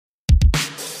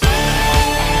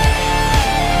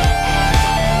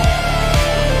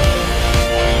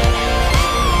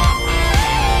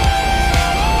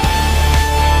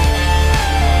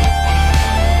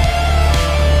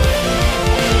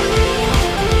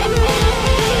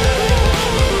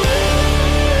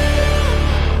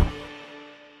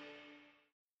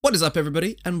What is up,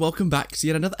 everybody, and welcome back to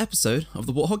yet another episode of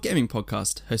the Warthog Gaming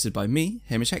Podcast, hosted by me,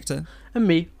 Hamish Hector. And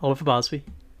me, Oliver Barsby.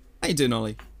 How you doing,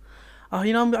 Ollie? Oh,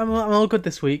 I'm all good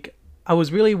this week. I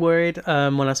was really worried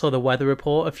when I saw the weather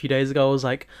report a few days ago. I was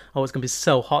like, oh, it's going to be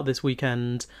so hot this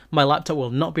weekend. My laptop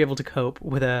will not be able to cope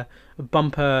with a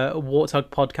bumper Warthog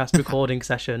podcast recording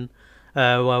session.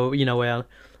 Where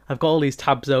I've got all these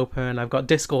tabs open, I've got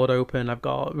Discord open, I've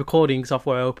got recording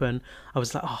software open. I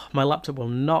was like, oh, my laptop will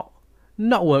not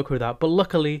work with that. But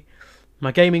luckily,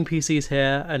 my gaming PC is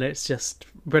here, and it's just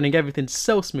running everything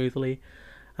so smoothly.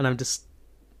 And I'm just,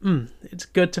 it's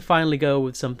good to finally go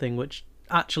with something which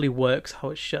actually works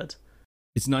how it should.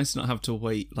 It's nice to not have to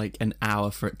wait like an hour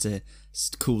for it to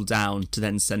cool down to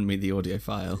then send me the audio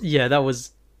file. Yeah,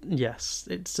 yes,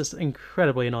 it's just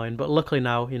incredibly annoying. But luckily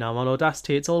now, I'm on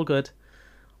Audacity. It's all good.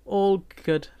 All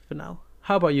good for now.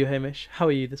 How about you, Hamish? How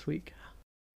are you this week?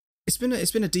 It's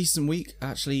been a decent week,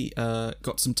 actually.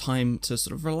 Got some time to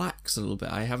sort of relax a little bit.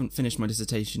 I haven't finished my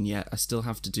dissertation yet. I still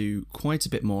have to do quite a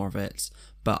bit more of it,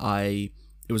 but it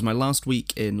was my last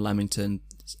week in Leamington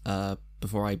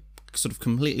before I sort of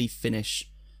completely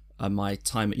finish my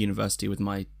time at university, with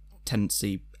my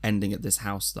tenancy ending at this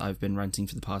house that I've been renting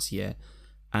for the past year.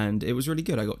 And it was really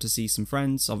good. I got to see some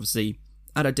friends, obviously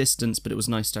at a distance, but it was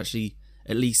nice to actually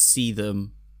at least see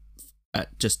them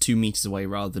at just 2 meters away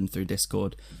rather than through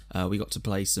Discord. We got to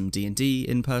play some D&D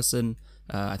in person.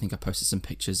 I think I posted some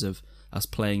pictures of us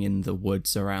playing in the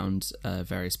woods around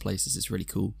various places. It's really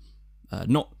cool.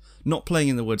 Not playing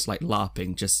in the woods like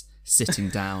LARPing, just sitting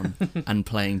down and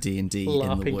playing D&D in the woods.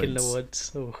 LARPing in the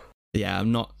woods. Oh. Yeah,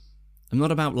 I'm not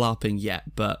about LARPing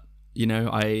yet, but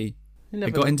I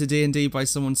got into D&D by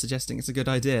someone suggesting it's a good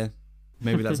idea.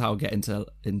 Maybe that's how I'll get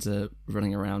into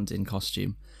running around in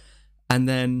costume. And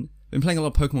then been playing a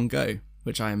lot of Pokemon Go,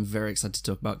 which I am very excited to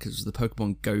talk about because it was the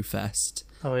Pokemon Go Fest.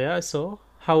 Oh yeah, I saw.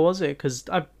 How was it? Because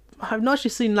I've not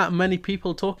actually seen that many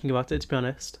people talking about it, to be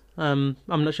honest. I'm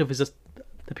not sure if it's just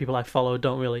the people I follow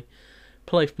don't really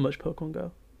play much Pokemon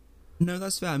Go. No,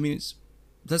 that's fair. I mean,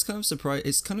 it's kind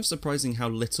of surprising how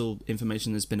little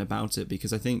information there's been about it,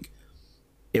 because I think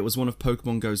it was one of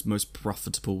Pokemon Go's most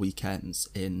profitable weekends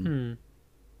in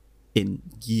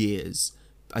years.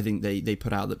 I think they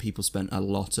put out that people spent a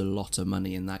lot of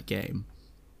money in that game.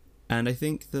 And I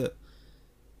think that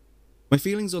my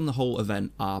feelings on the whole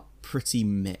event are pretty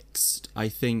mixed. I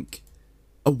think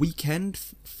a weekend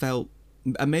felt,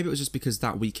 and maybe it was just because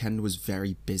that weekend was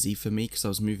very busy for me, because I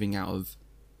was moving out of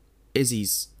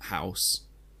Izzy's house,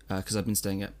 because I've been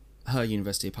staying at her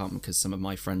university apartment because some of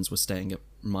my friends were staying at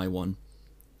my one.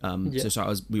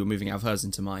 So we were moving out of hers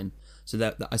into mine. So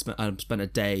that I spent a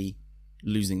day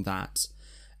losing that.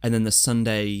 And then the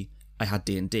Sunday I had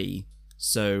D&D,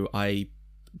 so I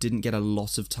didn't get a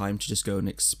lot of time to just go and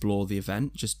explore the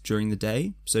event just during the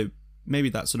day. So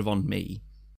maybe that's sort of on me.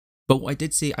 But what I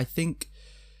did see, I think,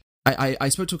 I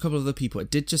spoke to a couple of other people. It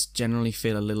did just generally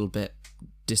feel a little bit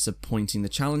disappointing. The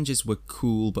challenges were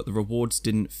cool, but the rewards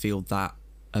didn't feel that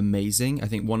amazing. I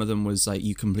think one of them was like,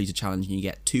 you complete a challenge and you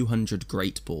get 200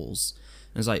 Great Balls.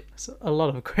 And it's like, that's a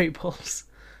lot of Great Balls.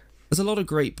 There's a lot of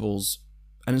Great Balls,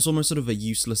 and it's almost sort of a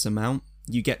useless amount.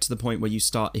 You get to the point where you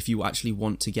start, if you actually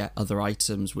want to get other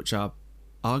items which are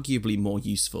arguably more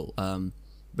useful,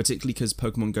 particularly because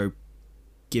Pokemon Go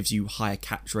gives you higher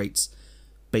catch rates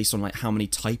based on like how many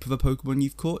type of a Pokemon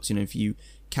you've caught. So, if you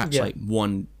catch like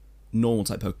one normal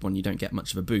type Pokemon, you don't get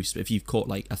much of a boost. But if you've caught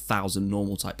like 1,000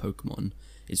 normal type Pokemon,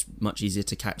 it's much easier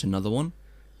to catch another one.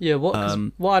 Yeah, what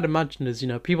I'd imagine is,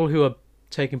 people who are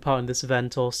taking part in this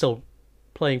event or still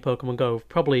playing Pokemon Go have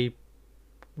probably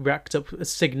racked up a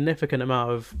significant amount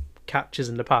of catches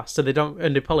in the past, so they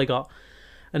probably got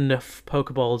enough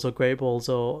Pokeballs or Great Balls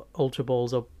or Ultra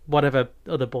Balls or whatever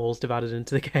other balls they've added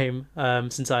into the game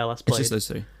since I last played. It's just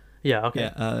those two. Yeah,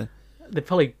 okay. Yeah, they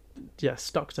probably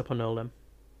stocked up on all them.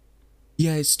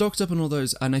 Yeah, it's stocked up on all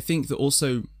those, and I think that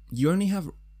also you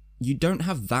don't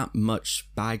have that much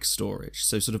bag storage.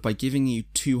 So sort of by giving you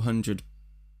 200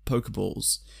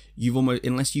 Pokeballs, you've almost,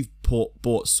 unless you've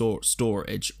bought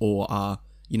storage or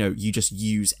you just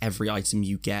use every item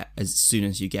you get as soon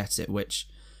as you get it, which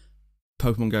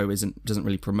Pokemon Go doesn't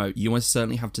really promote. You almost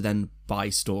certainly have to then buy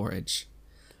storage,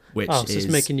 which is just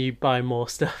making you buy more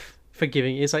stuff for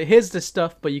giving. It's like, here's this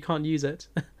stuff, but you can't use it.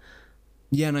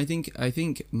 Yeah, and I think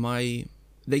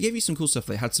they gave you some cool stuff.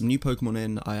 They had some new Pokemon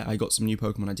in. I got some new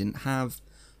Pokemon I didn't have.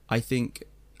 I think,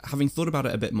 having thought about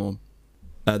it a bit more,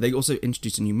 they also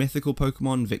introduced a new mythical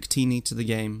Pokemon, Victini, to the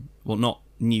game. Well, not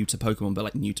new to Pokemon, but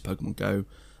like new to Pokemon Go.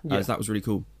 So that was really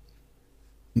cool.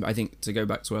 But I think, to go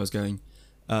back to where I was going,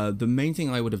 the main thing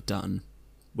I would have done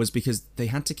was, because they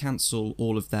had to cancel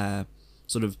all of their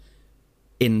sort of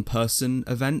in-person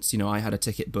events. You know, I had a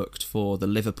ticket booked for the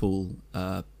Liverpool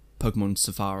Pokemon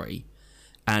Safari,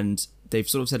 and they've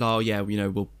sort of said, oh yeah, you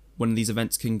know, when these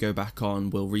events can go back on,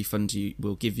 we'll refund you,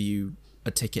 we'll give you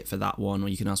a ticket for that one, or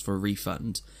you can ask for a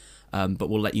refund, but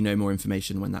we'll let you know more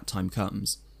information when that time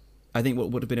comes. I think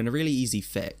what would have been a really easy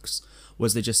fix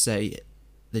was they just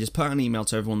put out an email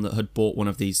to everyone that had bought one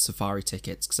of these Safari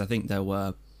tickets, because I think there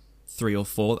were 3 or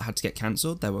 4 that had to get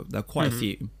cancelled. There were quite a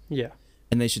few. Yeah.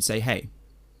 And they should say, hey,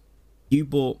 you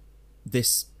bought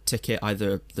this ticket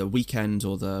either the weekend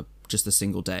or just the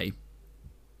single day.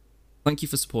 Thank you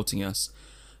for supporting us.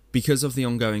 Because of the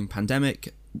ongoing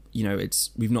pandemic, you know,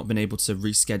 we've not been able to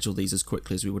reschedule these as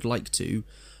quickly as we would like to.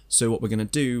 So what we're going to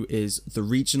do is the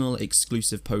regional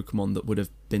exclusive Pokemon that would have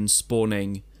been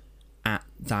spawning at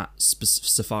that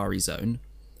Safari Zone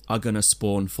are going to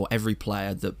spawn for every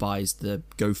player that buys the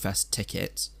GoFest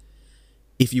ticket.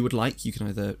 If you would like, you can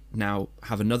either now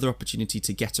have another opportunity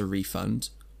to get a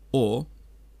refund, or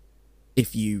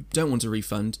if you don't want a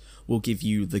refund, we'll give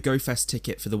you the GoFest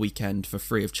ticket for the weekend for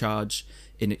free of charge,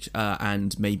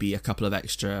 and maybe a couple of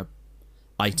extra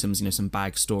items, you know, some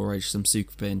bag storage, some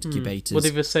super incubators. Will they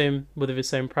be the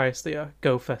same price, the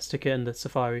GoFest ticket and the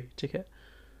Safari ticket?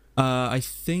 I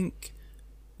think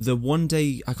the one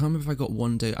day, I can't remember if I got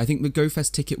one day. I think the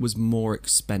GoFest ticket was more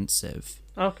expensive.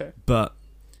 Okay. But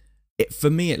for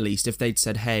me at least, if they'd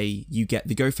said, hey, you get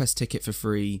the GoFest ticket for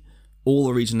free, all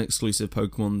the regional exclusive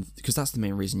Pokemon, because that's the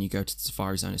main reason you go to the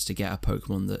Safari Zone, is to get a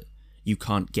Pokemon that you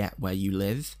can't get where you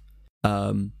live.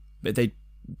 But they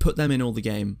put them in all the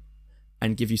game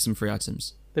and give you some free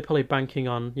items. They're probably banking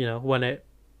on, you know, when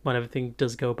everything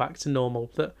does go back to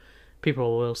normal, that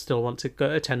people will still want to go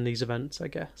attend these events, I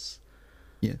guess.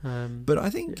 Yeah. But I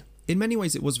think in many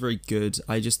ways it was very good.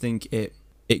 I just think it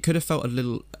could have felt a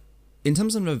little, in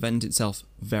terms of an event itself,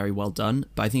 very well done,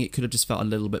 but I think it could have just felt a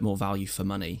little bit more value for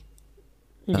money.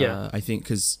 Yeah. I think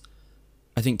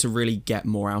to really get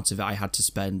more out of it, I had to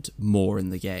spend more in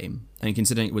the game. And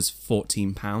considering it was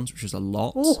 £14, which was a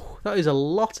lot. Oh, that is a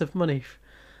lot of money.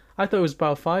 I thought it was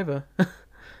about a £5.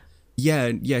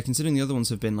 Yeah, considering the other ones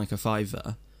have been like a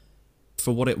 £5.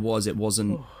 For what it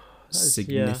wasn't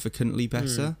significantly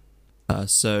better.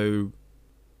 So,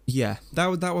 yeah,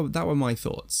 that were my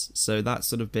thoughts. So that's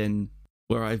sort of been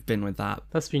where I've been with that.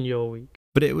 That's been your week.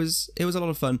 But it was a lot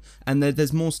of fun, and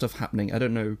there's more stuff happening. I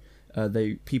don't know.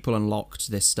 People unlocked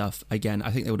this stuff again.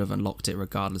 I think they would have unlocked it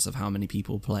regardless of how many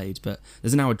people played. But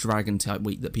there's now a dragon type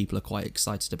week that people are quite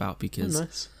excited about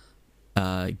because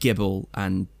Gible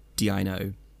and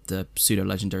Dino, the pseudo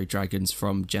legendary dragons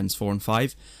from Gens 4 and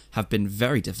 5, have been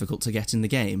very difficult to get in the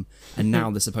game, and now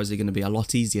they're supposedly going to be a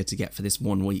lot easier to get for this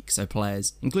 1 week. So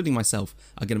players, including myself,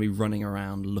 are going to be running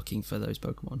around looking for those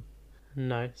Pokemon.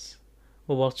 Nice.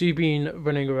 Well, whilst you've been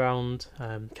running around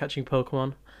catching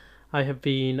Pokemon, I have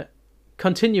been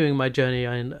continuing my journey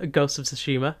on Ghost of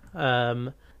Tsushima.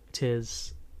 It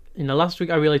is, last week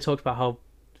I really talked about how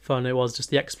fun it was, just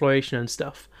the exploration and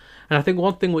stuff. And I think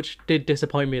one thing which did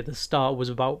disappoint me at the start was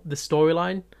about the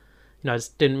storyline. I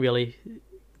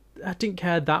didn't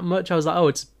care that much. I was like, oh,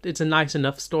 it's a nice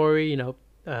enough story.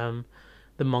 The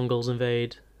Mongols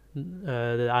invade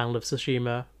the island of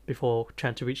Tsushima before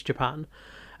trying to reach Japan.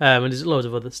 And there's loads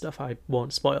of other stuff I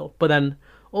won't spoil. But then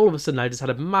all of a sudden I just had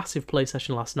a massive play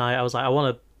session last night. I was like, I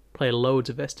want to play loads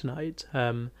of this tonight,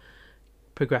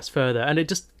 progress further. And it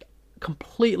just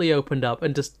completely opened up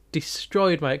and just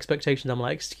destroyed my expectations. I'm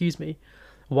like, excuse me,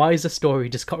 why is the story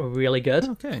just got really good?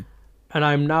 Okay. And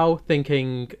I'm now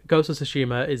thinking Ghost of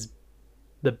Tsushima is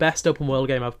the best open world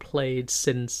game I've played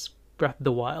since Breath of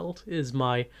the Wild, is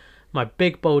my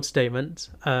big bold statement.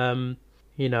 I'm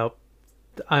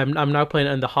now playing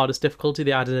it on the hardest difficulty.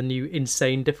 They added a new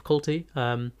insane difficulty.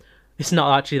 It's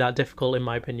not actually that difficult in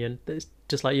my opinion. It's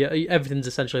just like everything's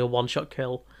essentially a one-shot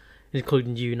kill,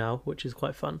 including you now, which is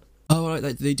quite fun. Oh,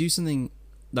 like they do something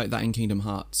like that in Kingdom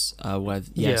Hearts, where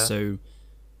so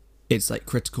it's like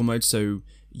critical mode. So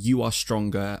you are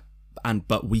stronger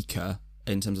but weaker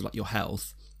in terms of like your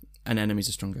health, and enemies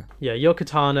are stronger. Yeah, your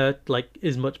katana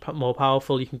is much more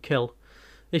powerful. You can kill.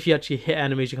 If you actually hit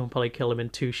enemies, you can probably kill them in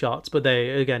 2 shots, but they,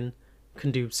 again,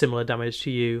 can do similar damage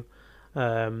to you.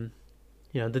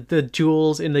 The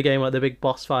duels in the game, like the big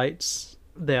boss fights,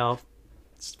 they are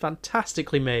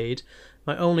fantastically made.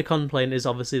 My only complaint is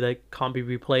obviously they can't be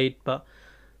replayed, but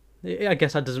I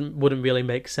guess that wouldn't really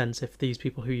make sense if these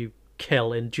people who you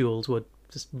kill in duels would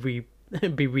just be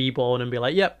reborn and be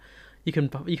like, yep, you can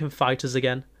fight us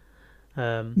again.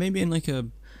 Maybe in like a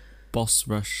boss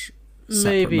rush.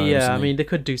 Maybe, yeah. They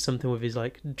could do something with his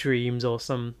dreams or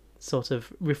some sort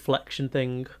of reflection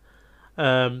thing.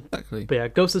 Exactly. But yeah,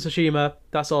 Ghost of Tsushima.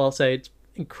 That's all I'll say. It's an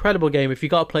incredible game. If you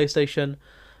got a PlayStation,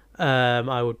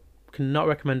 I would cannot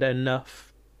recommend it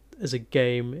enough as a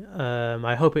game.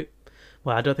 I hope it.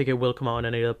 Well, I don't think it will come out on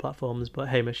any other platforms, but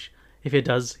Hamish, if it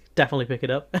does, definitely pick it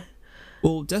up.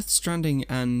 Well, Death Stranding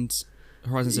and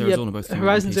Horizon Zero Dawn are both coming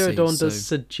Horizon on PC, Zero Dawn so... does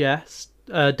suggest.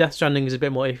 Death Stranding is a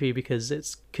bit more iffy because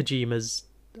it's Kojima's.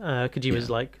 Kojima's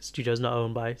like studio's not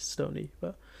owned by Sony,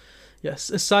 but yes.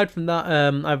 Aside from that,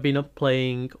 I've been up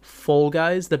playing Fall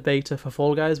Guys, the beta for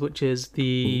Fall Guys, which is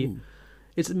the. Ooh.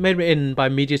 It's made by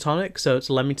Mediatonic, so it's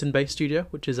a Leamington-based studio,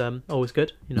 which is always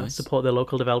good. Nice. Support their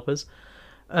local developers.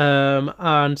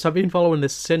 And so I've been following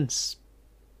this since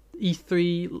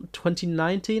E3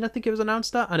 2019, I think it was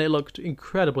announced that, and it looked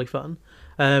incredibly fun.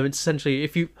 It's essentially,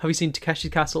 have you seen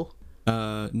Takeshi's Castle?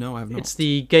 No, I have not. It's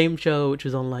the game show which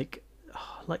was on like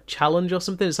Challenge or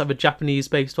something. It's like a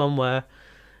Japanese-based one where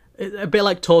a bit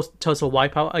like Total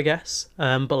Wipeout, I guess,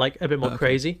 but like a bit more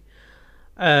crazy.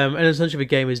 And essentially the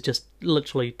game is just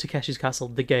literally Takeshi's Castle,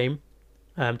 the game.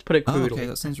 To put it crudely. Oh, okay,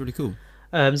 that sounds really cool.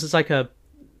 So it's like a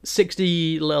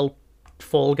 60 little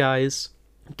Fall Guys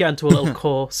get into a little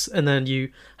course, and then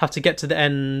you have to get to the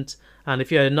end, and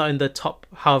if you're not in the top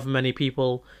however many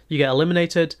people, you get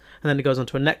eliminated, and then it goes on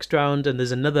to a next round, and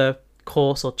there's another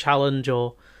course or challenge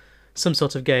or some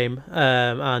sort of game,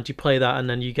 and you play that, and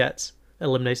then you get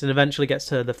eliminated, and eventually gets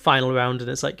to the final round, and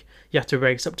it's like you have to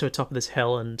race up to the top of this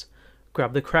hill and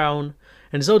grab the crown,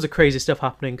 and there's loads of crazy stuff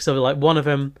happening. So like one of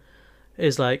them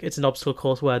is like it's an obstacle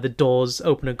course where the doors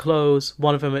open and close.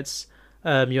 One of them it's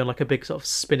you're on like a big sort of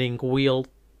spinning wheel,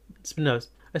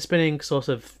 a spinning sort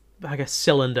of, I guess,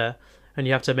 cylinder, and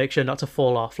you have to make sure not to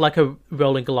fall off, like a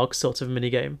rolling log sort of mini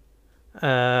game.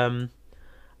 And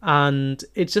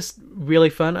it's just really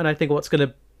fun, and I think what's going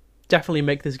to definitely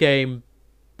make this game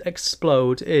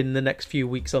explode in the next few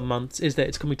weeks or months is that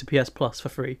it's coming to PS Plus for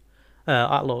free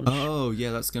at launch. Oh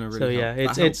yeah, that's going to So really yeah,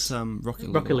 help. it's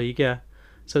Rocket League, yeah.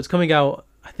 So it's coming out,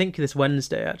 I think, this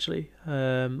Wednesday actually,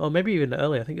 or maybe even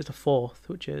earlier. I think it's the 4th,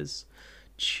 which is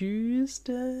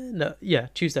Tuesday. No, yeah,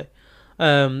 Tuesday.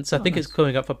 So I think nice. it's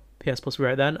coming up for PS Plus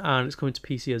right then, and it's coming to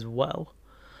PC as well.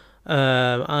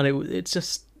 And it's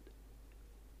just,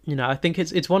 I think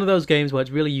it's one of those games where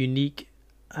it's really unique,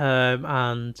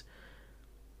 and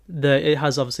it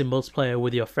has obviously multiplayer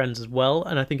with your friends as well.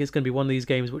 And I think it's going to be one of these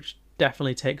games which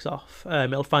definitely takes off.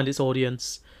 It'll find its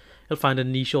audience. It'll find a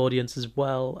niche audience as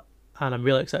well, and I'm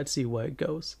really excited to see where it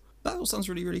goes. That all sounds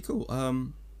really, really cool.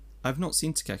 I've not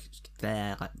seen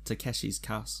Takeshi's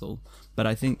Castle, but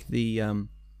I think the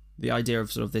idea of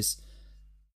sort of this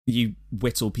you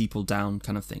whittle people down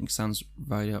kind of thing sounds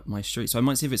right up my street. So I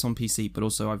might see if it's on PC, but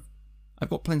also I've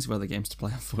got plenty of other games to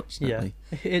play, unfortunately.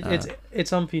 Yeah,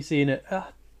 it's on PC, and I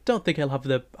don't think it'll have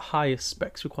the highest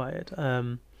specs required.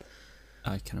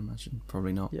 I can imagine,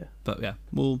 probably not. Yeah, but yeah,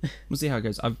 we'll see how it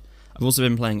goes. I've also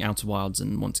been playing Outer Wilds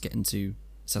and want to get into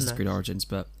Assassin's Creed Origins,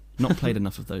 but not played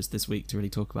enough of those this week to really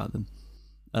talk about them.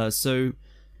 So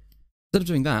instead of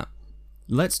doing that,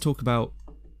 let's talk about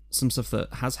some stuff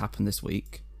that has happened this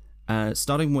week.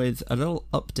 Starting with a little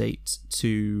update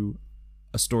to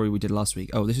a story we did last week.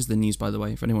 Oh, this is the news, by the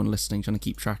way, for anyone listening trying to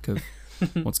keep track of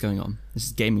what's going on. This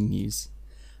is gaming news.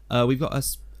 We've got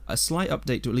a slight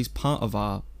update to at least part of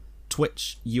our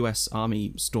Twitch US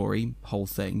Army story, whole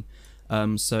thing.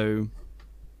 So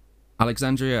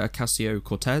Alexandria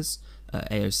Ocasio-Cortez,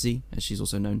 AOC, as she's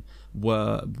also known,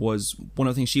 was one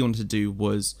of the things she wanted to do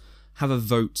was have a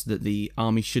vote that the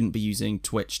army shouldn't be using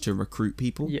Twitch to recruit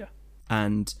people. Yeah.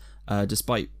 And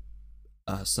despite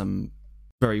some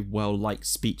very well-liked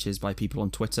speeches by people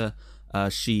on Twitter,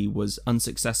 she was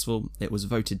unsuccessful. It was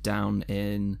voted down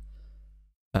in...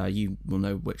 you will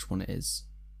know which one it is.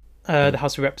 The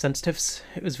House of Representatives.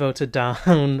 It was voted down.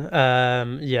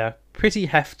 Pretty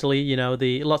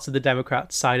heftily. Lots of the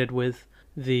Democrats sided with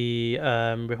the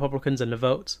Republicans in the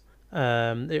vote.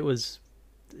 It was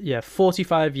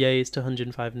 45 yeas to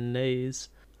 105 nays.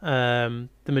 The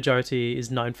majority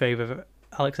is not in favour of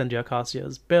Alexandria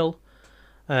Ocasio-Cortez's bill.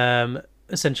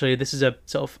 Essentially, this is a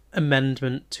sort of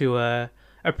amendment to a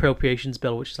appropriations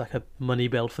bill, which is like a money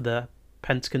bill for the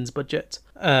Pentagon's budget.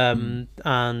 So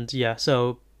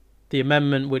the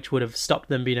amendment which would have stopped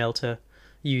them being able to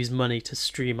use money to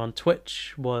stream on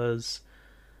Twitch was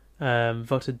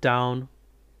voted down,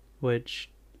 which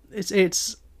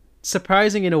it's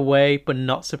surprising in a way, but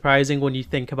not surprising when you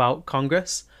think about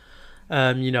Congress.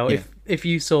 If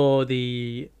you saw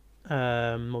the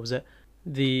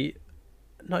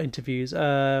not interviews,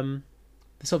 the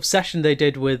sort of session they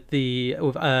did with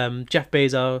Jeff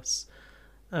Bezos,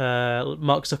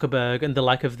 Mark Zuckerberg, and the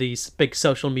like of these big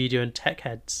social media and tech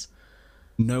heads.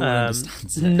 No one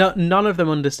understands it. None of them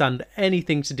understand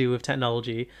anything to do with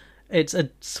technology. It's a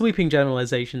sweeping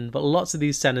generalization, but lots of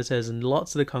these senators and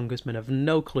lots of the congressmen have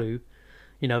no clue.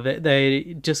 You know,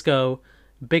 they just go,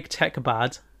 big tech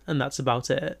bad, and that's about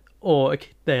it. Or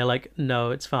they're like,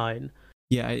 no, it's fine.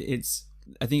 Yeah, I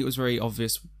think it was very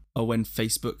obvious when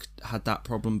Facebook had that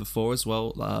problem before as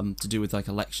well, to do with like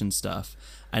election stuff,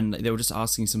 and they were just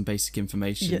asking some basic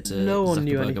information to no one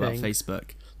knew Zuckerberg about anything.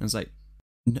 Facebook, and it's like,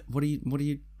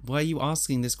 why are you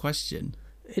asking this question?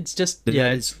 It's just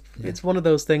it's one of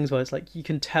those things where it's like you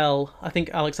can tell. I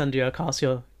think Alexandria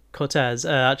Ocasio-Cortez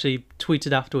actually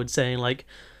tweeted afterwards saying like,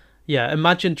 yeah,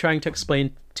 imagine trying to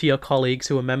explain to your colleagues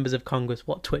who are members of Congress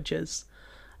what Twitch is.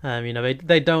 You know,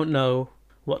 they don't know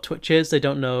what Twitch is. They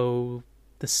don't know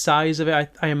the size of it.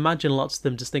 I imagine lots of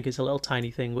them just think it's a little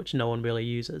tiny thing which no one really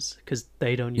uses because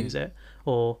they don't use it.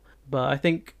 But I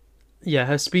think, yeah,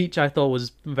 her speech I thought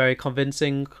was very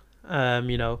convincing.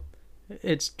 You know,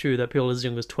 it's true that people as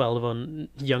young as 12 and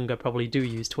younger probably do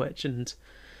use Twitch, and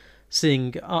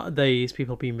seeing these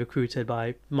people being recruited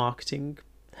by marketing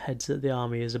heads at the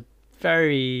army is a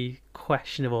very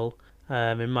questionable,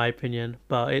 in my opinion.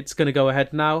 But it's going to go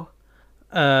ahead now.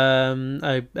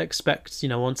 I expect, you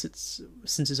know, since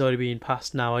it's already been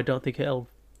passed now, I don't think it'll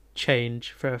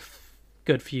change for a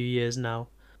good few years now.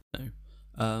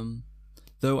 No.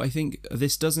 Though I think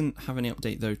this doesn't have any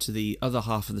update, though, to the other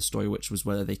half of the story, which was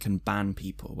whether they can ban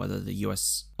people, whether the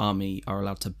US Army are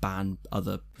allowed to ban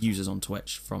other users on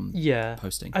Twitch from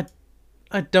posting.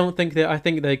 I don't think that. I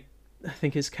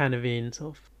think it's kind of been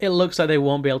sort of. It looks like they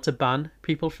won't be able to ban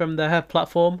people from their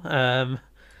platform,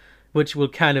 which will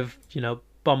kind of, you know,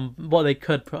 bomb what they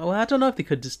could. Well, I don't know if they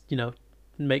could just, you know,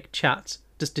 make chat,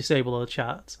 just disable all the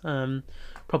chat.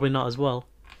 Probably not as well.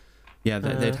 Yeah,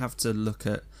 they'd have to look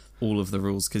at all of the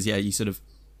rules because you sort of,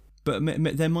 but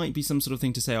there might be some sort of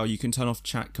thing to say, oh, you can turn off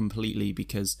chat completely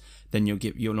because then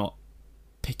you're not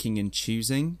picking and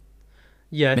choosing.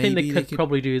 Yeah, I think they could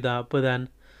probably do that, but then,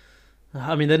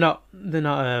 I mean, they're not you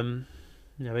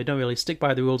know, they don't really stick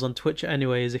by the rules on Twitch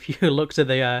anyways. If you looked at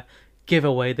the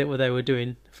giveaway that they were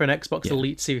doing for an Xbox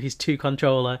Elite Series 2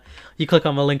 controller, you click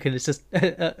on the link and it's just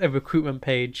a recruitment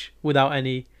page without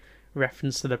any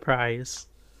reference to the prize.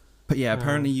 But yeah,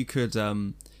 apparently you could,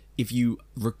 if you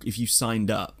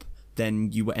signed up,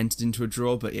 then you were entered into a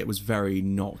draw, but it was very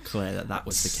not clear that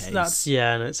was the case.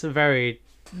 And it's a very,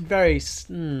 very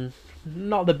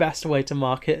not the best way to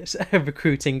market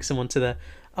recruiting someone to the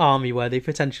army where they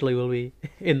potentially will be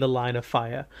in the line of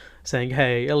fire, saying,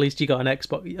 hey, at least you got an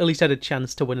Xbox, at least had a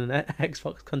chance to win an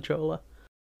Xbox controller.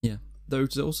 Yeah, though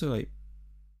there's also like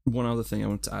one other thing I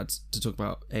want to add to talk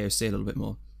about AOC a little bit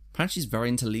more. Apparently she's very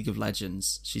into League of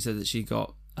Legends. She said that she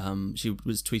got she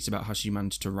was tweeting about how she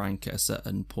managed to rank at a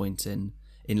certain point in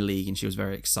League, and she was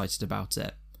very excited about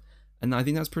it. And I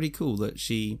think that's pretty cool that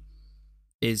she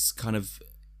is kind of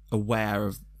aware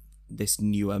of this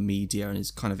newer media and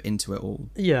is kind of into it all.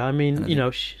 Yeah, I mean, you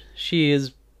know, she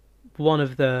is one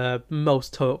of the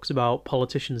most talked about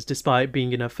politicians, despite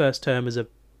being in her first term as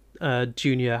a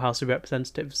junior House of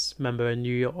Representatives member in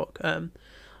New York. You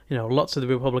know, lots of the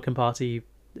Republican Party,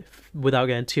 without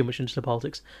getting too much into the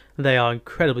politics, they are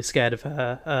incredibly scared of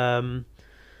her.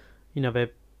 You know,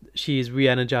 she's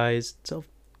re-energized sort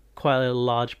of quite a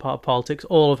large part of politics.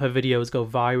 All of her videos go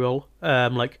viral,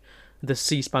 like the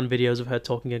C-SPAN videos of her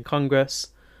talking in Congress.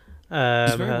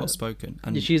 She's very well spoken,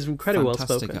 and she's incredibly well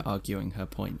spoken. Fantastic at arguing her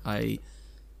point. Don't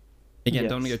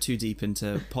want to go too deep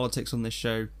into politics on this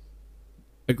show.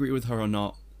 Agree with her or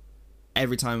not,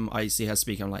 every time I see her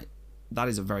speak, I'm like, that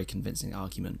is a very convincing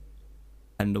argument.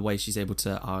 And the way she's able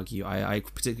to argue, I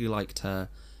particularly liked her.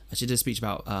 She did a speech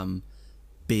about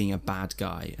being a bad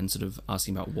guy and sort of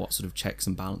asking about what sort of checks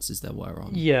and balances there were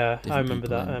on. Yeah, I remember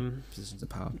that. Positions of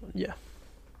power. Yeah.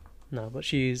 No, but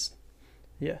she's,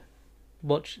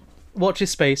 watch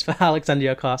this space for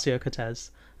Alexandria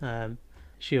Ocasio-Cortez.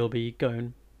 She'll be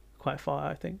going quite far,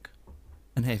 I think.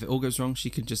 And hey, if it all goes wrong, she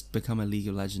could just become a League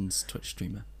of Legends Twitch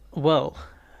streamer. Well,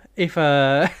 if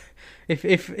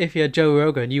you're Joe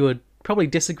Rogan, you would probably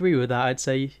disagree with that. I'd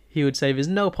say he would say there's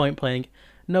no point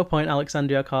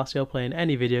Alexandria Ocasio playing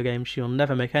any video game. She'll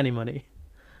never make any money.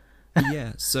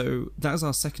 Yeah, so that's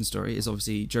our second story, is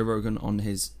obviously Joe Rogan on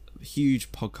his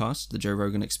huge podcast, The Joe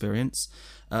Rogan Experience,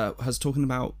 has talking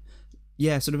about,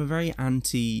 sort of a very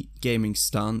anti-gaming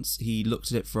stance. He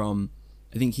looked at it from,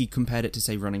 I think he compared it to,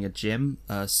 say, running a gym.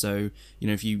 So, you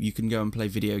know, if you can go and play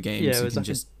video games, it you was can like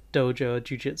just dojo,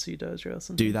 jiu-jitsu dojo or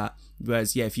something. Do that.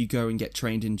 Whereas, if you go and get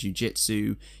trained in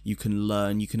jiu-jitsu, you can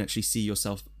learn, you can actually see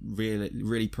yourself really,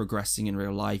 really progressing in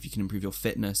real life. You can improve your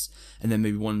fitness, and then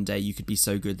maybe one day you could be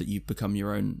so good that you become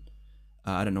your own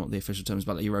I don't know what the official term is,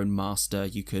 but like your own master.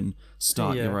 You can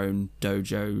start your own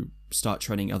dojo, start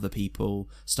training other people,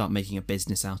 start making a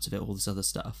business out of it, all this other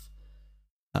stuff.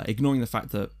 Ignoring the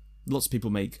fact that lots of people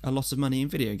make a lot of money in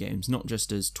video games, not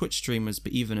just as Twitch streamers,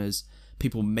 but even as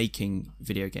people making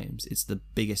video games. It's the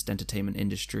biggest entertainment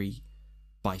industry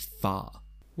by far.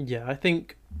 Yeah, I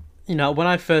think, when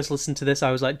I first listened to this,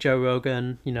 I was like, Joe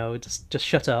Rogan, just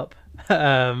shut up.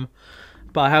 But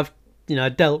I have, I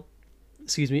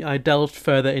delved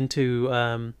further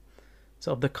into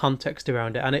sort of the context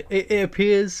around it, and it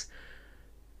appears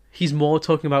he's more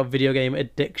talking about video game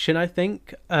addiction, I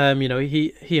think.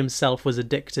 He himself was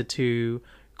addicted to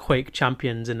Quake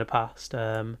Champions in the past.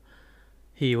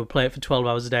 He would play it for 12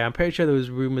 hours a day. I'm pretty sure there was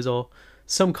rumours or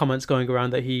some comments going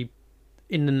around that he,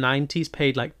 in the 90s,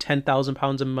 paid like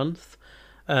 £10,000 a month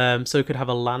so he could have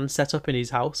a LAN set up in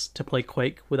his house to play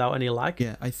Quake without any lag.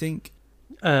 Yeah, I think...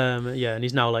 and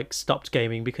he's now like stopped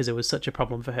gaming because it was such a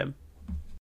problem for him.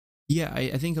 Yeah,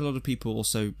 I think a lot of people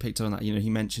also picked up on that. He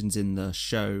mentions in the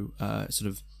show,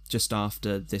 sort of just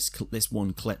after this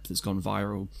one clip that's gone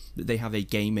viral, that they have a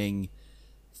gaming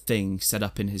thing set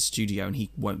up in his studio and he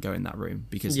won't go in that room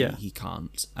because he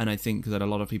can't. And I think that a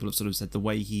lot of people have sort of said the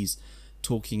way he's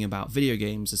talking about video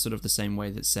games is sort of the same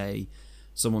way that, say,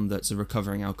 someone that's a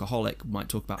recovering alcoholic might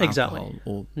talk about alcohol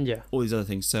or all these other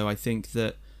things. So I think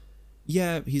that,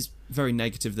 he's very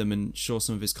negative of them, and sure,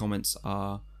 some of his comments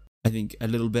are, I think, a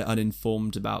little bit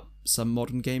uninformed about some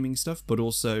modern gaming stuff, but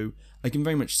also I can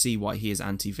very much see why he is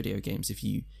anti-video games. If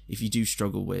you do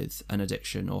struggle with an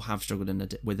addiction or have struggled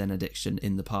with an addiction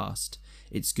in the past,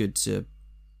 it's good to,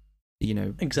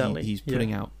 he's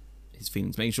putting out his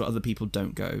feelings, making sure other people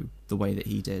don't go the way that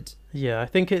he did. Yeah, I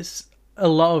think it's a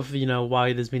lot of,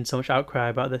 why there's been so much outcry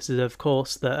about this is, of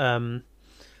course, that,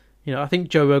 I think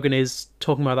Joe Rogan is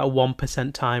talking about that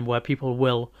 1% time where people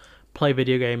will play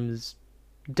video games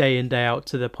day in, day out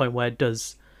to the point where it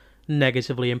does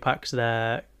negatively impact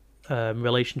their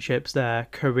relationships, their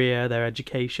career, their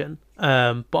education.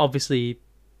 But obviously,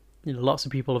 lots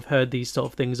of people have heard these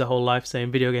sort of things their whole life,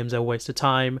 saying video games are a waste of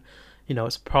time.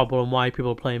 It's a problem why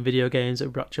people are playing video games,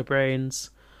 it rots your brains.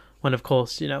 When, of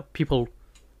course, people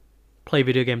play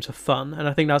video games for fun. And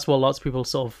I think that's what lots of people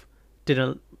sort of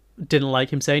didn't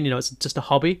like him saying, it's just a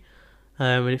hobby.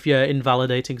 And if you're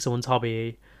invalidating someone's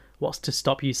hobby, what's to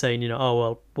stop you saying,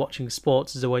 watching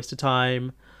sports is a waste of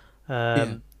time,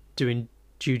 doing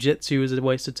jiu-jitsu is a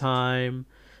waste of time,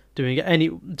 doing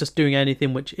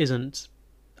anything which isn't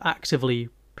actively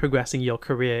progressing your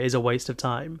career is a waste of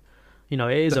time. It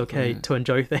is okay to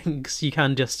enjoy things. You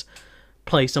can just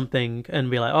play something and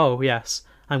be like, oh yes,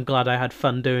 I'm glad I had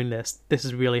fun doing this. This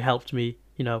has really helped me,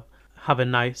 have a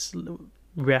nice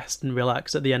rest and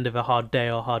relax at the end of a hard day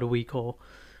or hard week or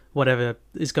whatever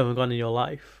is going on in your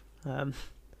life.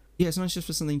 It's nice just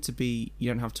for something to be, you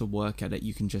don't have to work at it,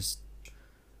 you can just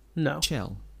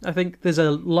chill. I think there's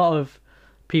a lot of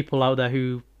people out there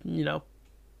who,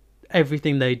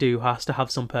 everything they do has to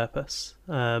have some purpose.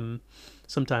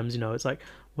 Sometimes, it's like,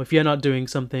 well, if you're not doing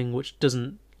something which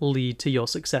doesn't lead to your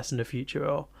success in the future,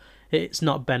 or it's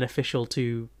not beneficial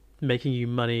to making you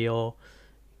money or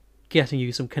getting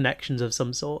you some connections of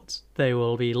some sort, they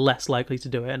will be less likely to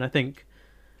do it. And I think,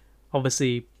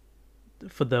 obviously,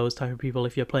 for those type of people,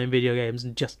 if you're playing video games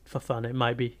and just for fun, you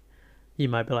might be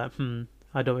like,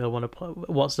 I don't really want to play.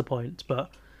 What's the point?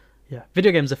 But yeah,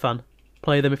 video games are fun.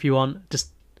 Play them if you want, just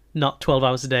not 12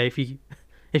 hours a day if you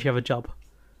have a job.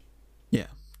 Yeah,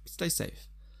 stay safe.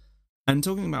 And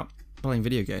talking about playing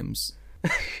video games,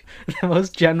 the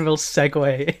most general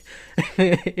segue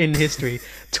in history,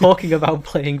 talking about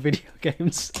playing video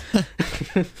games.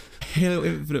 Halo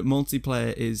Infinite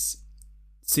multiplayer is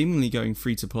seemingly going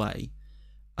free to play,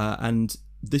 and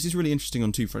this is really interesting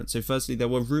on two fronts. So firstly, there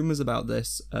were rumours about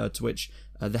this, to which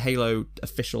the Halo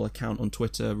official account on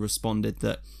Twitter responded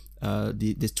that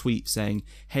this tweet saying,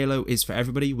 Halo is for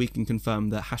everybody. We can confirm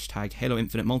that hashtag Halo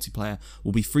Infinite multiplayer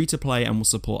will be free to play and will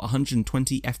support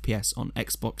 120 FPS on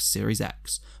Xbox Series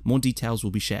X. More details will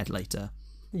be shared later.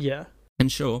 Yeah.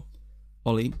 And sure,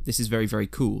 Ollie, this is very, very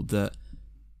cool that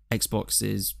Xbox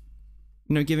is,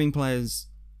 giving players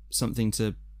something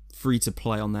to free to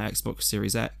play on their Xbox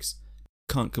Series X.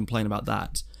 Can't complain about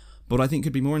that. But what I think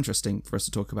could be more interesting for us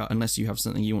to talk about, unless you have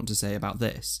something you want to say about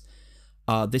this,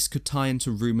 this could tie into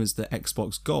rumours that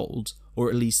Xbox Gold, or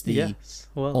at least the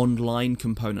online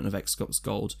component of Xbox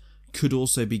Gold, could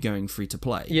also be going free to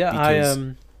play. Yeah,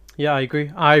 I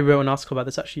agree. I wrote an article about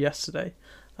this actually yesterday.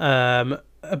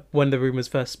 When the rumours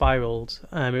first spiralled,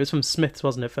 it was from Smiths,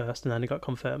 wasn't it, first, and then it got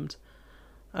confirmed.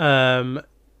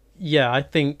 I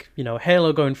think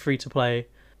Halo going free to play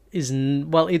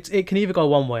well, it can either go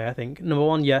one way. I think number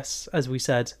one, yes, as we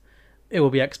said, it will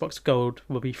be Xbox Gold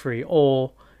will be free,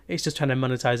 or it's just trying to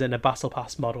monetize it in a Battle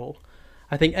Pass model.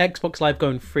 I think Xbox Live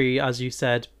going free, as you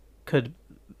said, could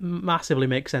massively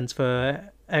make sense for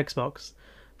Xbox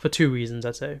for two reasons,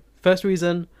 I'd say. First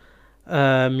reason,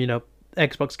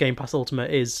 Xbox Game Pass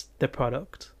Ultimate is the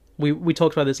product. We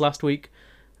talked about this last week.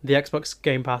 The Xbox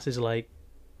Game Pass is like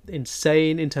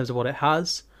insane in terms of what it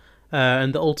has,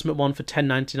 and the Ultimate one for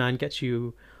 $10.99 gets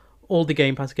you all the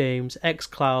Game Pass games,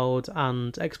 xCloud,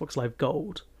 and Xbox Live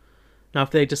Gold. Now, if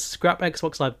they just scrap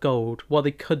Xbox Live Gold, what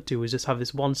they could do is just have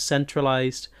this one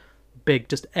centralized, big,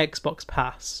 just Xbox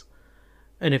Pass.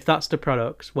 And if that's the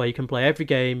product where you can play every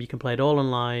game, you can play it all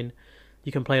online,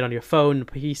 you can play it on your phone,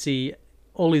 PC,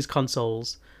 all these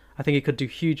consoles, I think it could do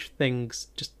huge things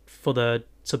just for the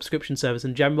subscription service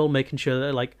in general, making sure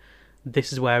that like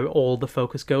this is where all the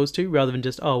focus goes to, rather than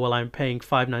just, oh, well, I'm paying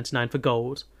 $5.99 for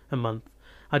Gold a month.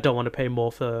 I don't want to pay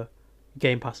more for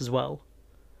Game Pass as well.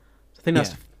 So I think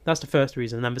that's the first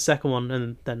reason. And then the second one,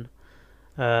 and then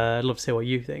I'd love to hear what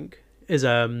you think, is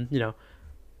the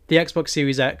Xbox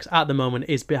Series X at the moment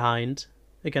is behind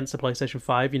against the PlayStation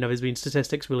 5. There's been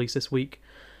statistics released this week.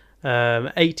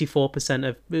 84%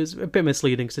 of, it was a bit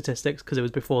misleading statistics because it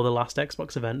was before the last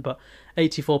Xbox event, but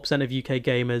 84% of UK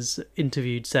gamers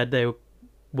interviewed said they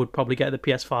would probably get the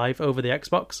PS5 over the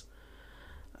Xbox.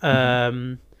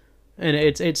 And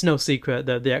it's no secret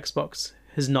that the Xbox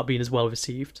has not been as well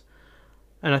received.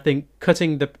 And I think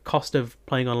cutting the cost of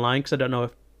playing online, because I don't know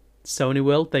if Sony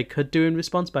will, they could do in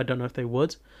response, but I don't know if they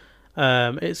would.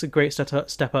 It's a great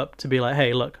step up to be like,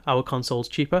 hey, look, our console's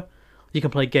cheaper. You can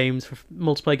play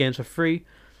multiplayer games for free.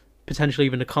 Potentially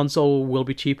even the console will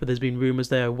be cheaper. There's been rumours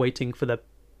they're waiting for the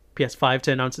PS5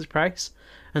 to announce its price,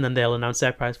 and then they'll announce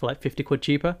their price for like 50 quid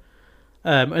cheaper.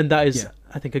 And that is,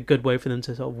 I think, a good way for them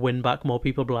to sort of win back more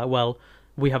people. Be like, well,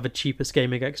 we have the cheapest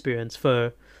gaming experience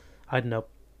for, I don't know,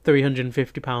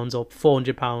 £350 or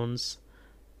 £400,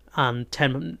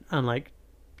 and like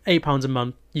 £8 a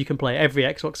month. You can play every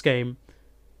Xbox game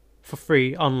for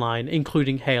free online,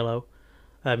 including Halo.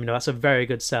 That's a very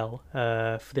good sell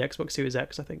for the Xbox Series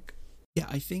X, I think. Yeah,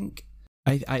 I think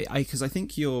because I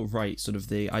think you're right. Sort of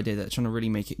the idea that they're trying to really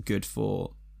make it good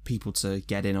for people to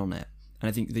get in on it, and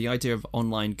I think the idea of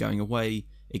online going away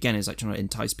again is like trying to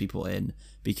entice people in,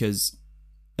 because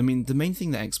I mean the main thing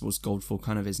that Xbox Gold for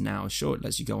kind of is now, sure, it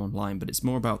lets you go online, but it's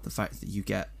more about the fact that you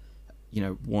get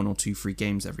 1 or 2 free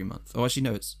games every month. Oh, actually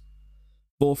no, it's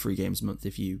 4 free games a month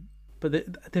if you.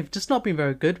 But they've just not been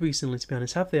very good recently, to be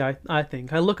honest, have they? I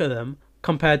think. I look at them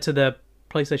compared to the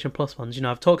PlayStation Plus ones.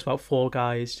 I've talked about Fall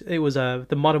Guys. It was the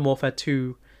Modern Warfare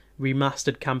 2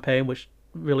 remastered campaign, which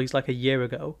released like a year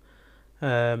ago,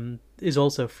 is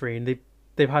also free. And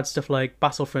they've had stuff like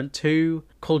Battlefront 2,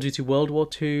 Call of Duty World War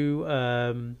 2,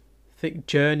 I think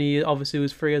Journey obviously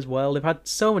was free as well. They've had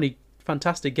so many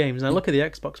fantastic games. And I look at the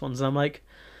Xbox ones and I'm like,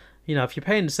 if you're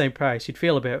paying the same price, you'd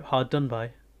feel a bit hard done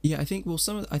by. Yeah, I think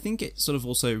I think it sort of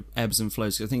also ebbs and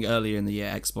flows. I think earlier in the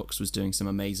year Xbox was doing some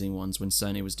amazing ones when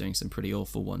Sony was doing some pretty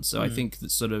awful ones. So I think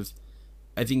that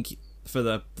for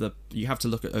the you have to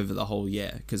look at over the whole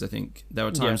year, because I think there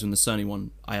were times when the Sony one,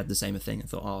 I had the same thing and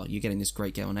thought, oh, you're getting this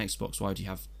great game on Xbox, why do you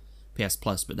have PS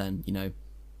Plus? But then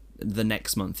the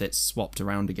next month it's swapped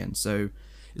around again. So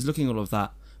it's looking at all of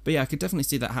that. But yeah, I could definitely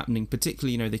see that happening.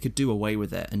 Particularly, they could do away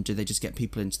with it, and do they just get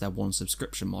people into their one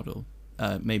subscription model?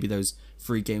 Maybe those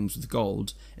free games with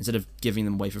gold, instead of giving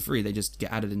them away for free, they just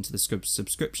get added into the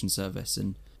subscription service.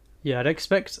 And yeah, I'd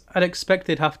expect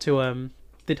they'd have to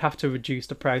reduce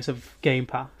the price of Game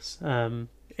Pass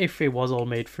if it was all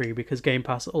made free, because Game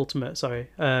Pass Ultimate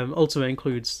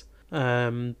includes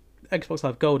Xbox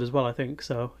Live Gold as well, I think.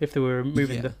 So if they were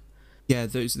removing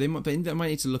they might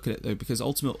need to look at it though, because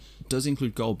Ultimate does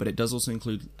include gold, but it does also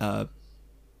include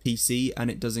PC,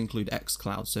 and it does include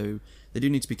xCloud, so they do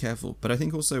need to be careful. But I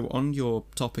think also on your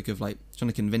topic of like trying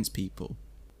to convince people,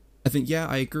 I think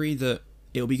I agree that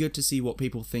it'll be good to see what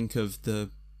people think of the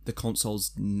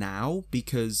consoles now,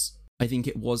 because I think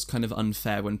it was kind of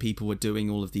unfair when people were doing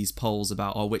all of these polls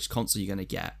about which console you're going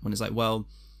to get, when it's like, well,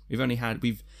 you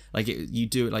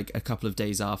do it like a couple of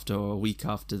days after or a week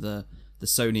after the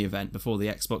Sony event, before the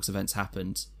Xbox events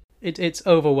happened. It's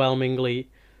overwhelmingly,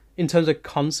 in terms of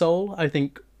console, I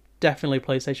think definitely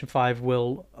PlayStation 5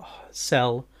 will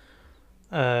sell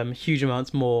huge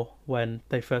amounts more when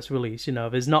they first release.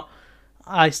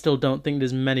 I still don't think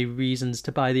there's many reasons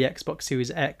to buy the Xbox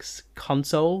Series X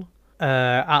console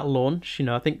at launch.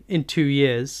 I think in 2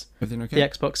 years, the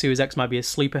Xbox Series X might be a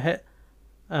sleeper hit.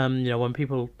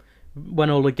 When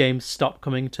all the games stop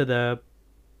coming to the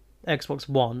Xbox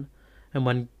One, And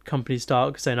when companies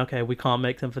start saying, okay, we can't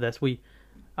make them for this,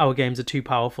 our games are too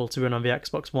powerful to run on the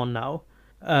Xbox One now.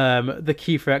 The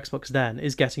key for Xbox then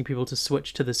is getting people to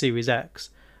switch to the Series X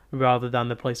rather than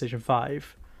the PlayStation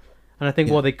 5. And I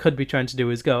think what they could be trying to do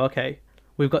is go, okay,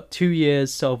 we've got 2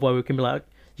 years sort of where we can be like,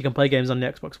 you can play games on the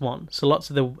Xbox One. So lots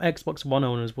of the Xbox One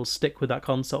owners will stick with that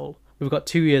console. We've got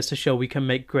 2 years to show we can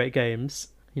make great games.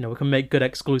 You know, we can make good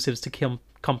exclusives to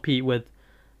compete with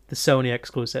the Sony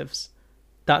exclusives.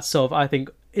 That sort of, I think,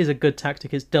 is a good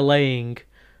tactic. It's delaying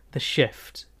the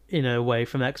shift in a way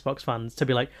from Xbox fans to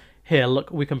be like, here,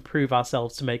 look, we can prove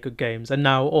ourselves to make good games. And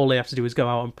now all they have to do is go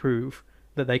out and prove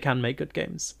that they can make good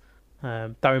games.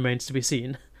 That remains to be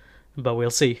seen, but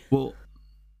we'll see. Well,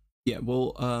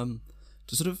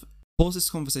 to sort of pause this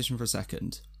conversation for a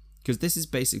second, because this is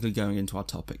basically going into our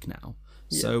topic now.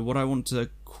 Yeah. So what I want to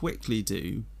quickly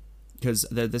do, because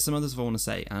there's some others I want to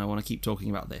say, and I want to keep talking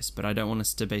about this, but I don't want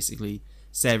us to basically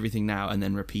say everything now and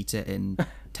then repeat it in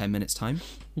 10 minutes time.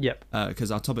 Yep.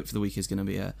 Because our topic for the week is going to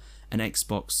be an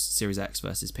Xbox Series X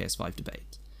versus PS5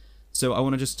 debate. So I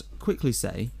want to just quickly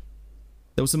say,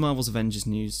 there was some Marvel's Avengers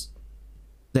news.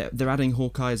 They're adding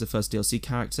Hawkeye as a first DLC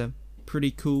character.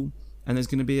 Pretty cool. And there's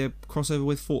going to be a crossover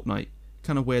with Fortnite.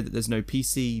 Kind of weird that there's no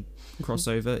PC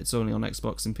crossover. It's only on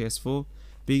Xbox and PS4.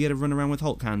 But you get to run around with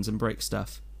Hulk hands and break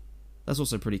stuff. That's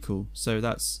also pretty cool. So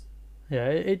that's... Yeah,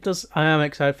 it does. I am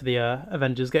excited for the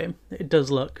Avengers game. It does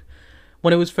look...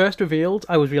 When it was first revealed,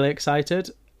 I was really excited.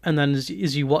 And then as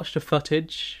you watched the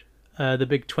footage, the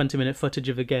big 20-minute footage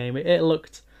of the game, it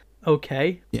looked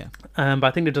okay. Yeah. But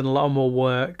I think they've done a lot more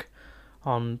work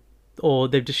on... Or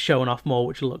they've just shown off more,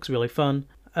 which looks really fun.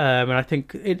 And I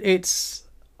think it's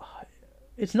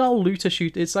not a looter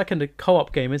shoot. It's like a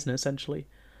co-op game, isn't it? Essentially,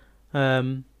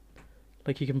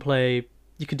 like you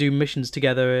can do missions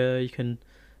together. You can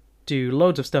do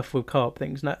loads of stuff with co-op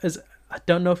things. Now, I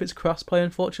don't know if it's cross-play,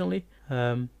 unfortunately.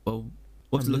 Well, we'll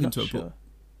have to look into it. But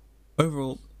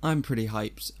overall, I'm pretty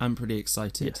hyped. I'm pretty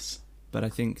excited. Yes. But I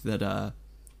think that I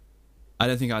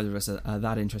don't think either of us are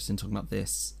that interested in talking about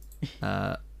this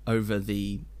over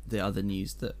the other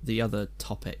news, the other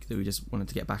topic that we just wanted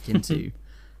to get back into.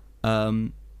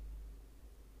 Because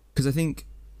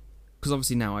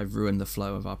obviously now I've ruined the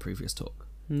flow of our previous talk.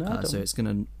 No, so it's going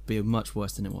to be much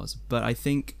worse than it was. But I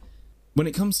think when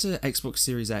it comes to Xbox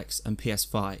Series X and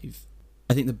PS5,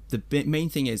 I think the main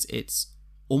thing is it's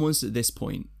almost at this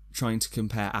point trying to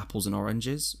compare apples and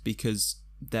oranges, because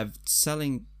they're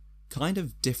selling kind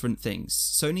of different things.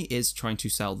 Sony is trying to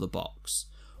sell the box,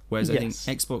 whereas I think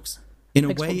Xbox, in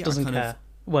a way, are kind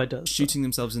of shooting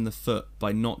themselves in the foot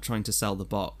by not trying to sell the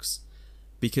box,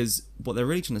 because what they're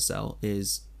really trying to sell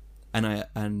is, and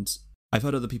I've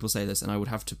heard other people say this, and I would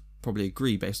have to probably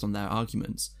agree based on their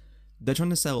arguments, they're trying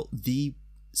to sell the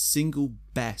single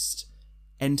best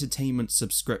entertainment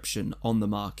subscription on the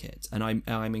market, and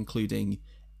I'm including,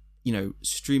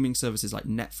 streaming services like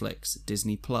Netflix,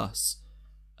 Disney Plus,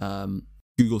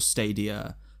 Google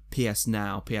Stadia, PS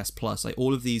Now, PS Plus, like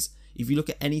all of these. If you look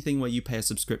at anything where you pay a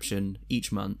subscription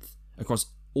each month across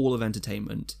all of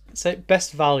entertainment, so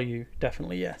best value,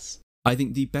 definitely yes. I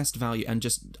think the best value, and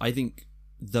I think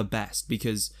the best,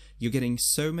 because you're getting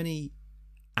so many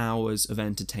hours of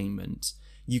entertainment.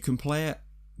 You can play it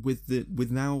with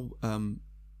now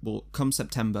come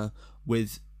September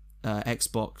with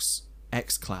Xbox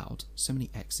xCloud. So many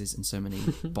X's and so many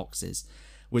boxes.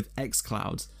 With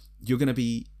xCloud, you're going to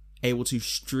be able to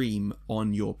stream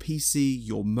on your PC,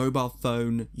 your mobile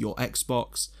phone, your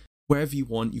Xbox, wherever you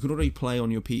want. You can already play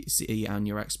on your PC and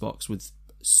your Xbox with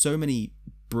so many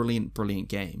brilliant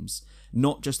games.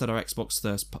 Not just that are Xbox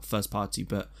first party,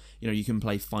 but you can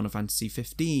play Final Fantasy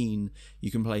 15,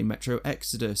 you can play Metro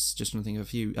Exodus, just trying to think of a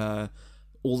few,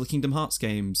 all the Kingdom Hearts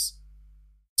games,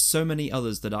 so many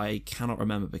others that I cannot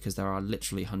remember because there are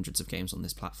literally hundreds of games on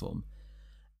this platform.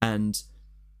 And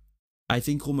I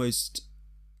think almost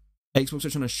Xbox are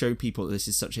trying to show people that this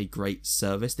is such a great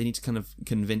service. They need to kind of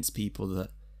convince people that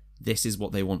this is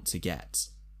what they want to get.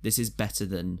 This is better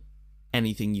than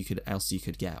anything you could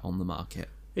get on the market.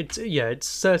 It's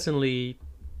certainly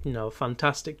a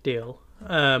fantastic deal.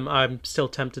 I'm still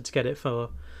tempted to get it for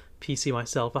PC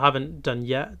myself. I haven't done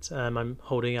yet. I'm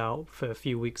holding out for a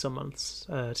few weeks or months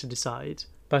to decide.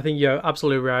 But I think you're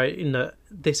absolutely right in that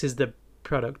this is the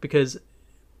product, because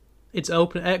it's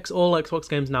open. All Xbox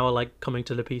games now are like coming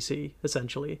to the PC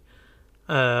essentially,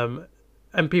 and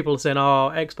people are saying,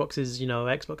 "Oh, Xbox is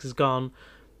gone.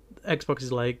 Xbox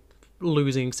is like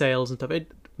losing sales and stuff."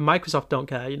 Microsoft don't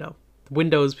care,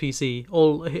 Windows, PC,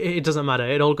 it doesn't matter.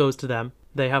 It all goes to them.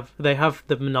 They have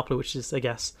the monopoly, which is, I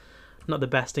guess, not the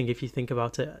best thing if you think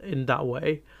about it in that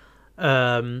way.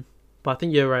 But I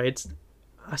think you're right.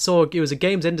 I saw it was a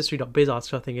gamesindustry.biz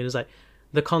article, I think, and it was like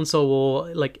the console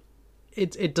war, like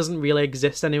it doesn't really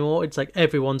exist anymore. It's like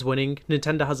everyone's winning.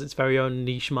 Nintendo has its very own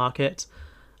niche market.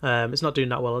 It's not doing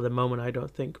that well at the moment, I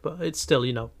don't think, but it's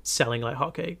still, selling like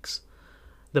hotcakes.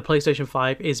 The PlayStation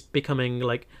 5 is becoming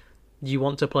like, you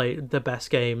want to play the best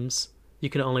games, you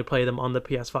can only play them on the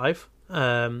PS5.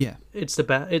 It's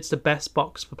the best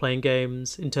box for playing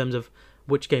games in terms of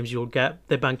which games you'll get.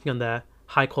 They're banking on their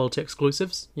high quality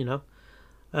exclusives,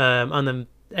 and then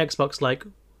Xbox, like,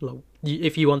 look,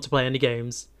 if you want to play any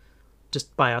games,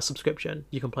 just buy our subscription.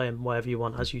 You can play them wherever you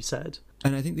want, as you said.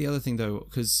 And I think the other thing, though,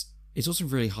 because it's also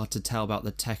really hard to tell about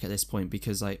the tech at this point,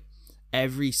 because like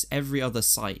every other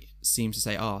site seems to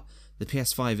say, the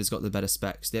PS5 has got the better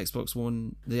specs, the Xbox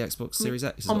Series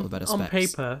X has got the better specs. On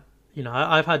paper,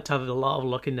 I've had to have a lot of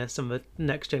luck in this, some of the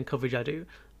next gen coverage I do.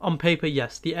 On paper,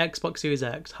 yes, the Xbox Series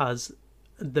X has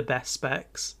the best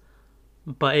specs,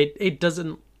 but it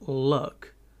doesn't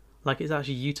look like it's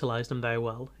actually utilized them very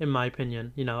well, in my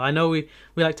opinion. I know we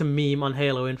like to meme on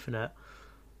Halo Infinite,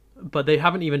 but they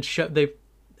haven't even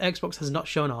Xbox has not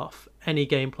shown off any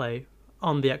gameplay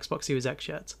on the Xbox Series X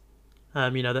yet.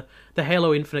 The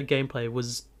Halo Infinite gameplay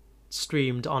was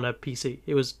streamed on a PC.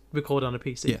 It was recorded on a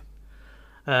PC. Yeah.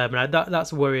 And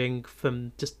that's worrying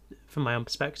from my own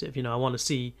perspective. I want to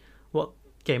see what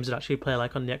games would actually play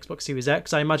like on the Xbox Series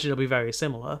X. I imagine it'll be very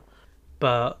similar,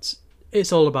 but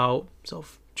it's all about sort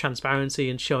of transparency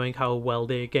and showing how well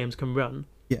the games can run.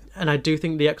 Yeah. And I do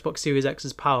think the Xbox Series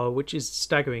X's power, which is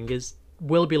staggering,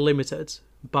 will be limited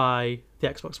by the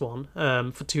Xbox One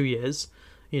for 2 years.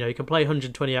 You can play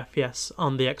 120 FPS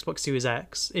on the Xbox Series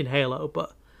X in Halo,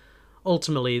 but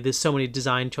ultimately there's so many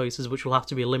design choices which will have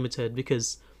to be limited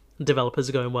because developers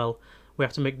are going, well, we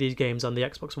have to make these games on the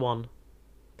Xbox One.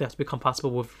 They have to be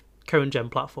compatible with current gen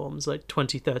platforms like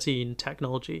 2013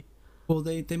 technology. Well,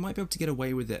 they might be able to get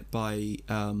away with it by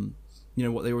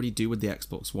what they already do with the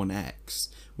Xbox One X,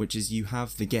 which is you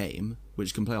have the game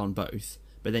which can play on both,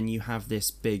 but then you have this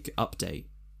big update.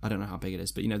 I don't know how big it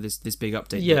is, but this big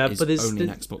update that is only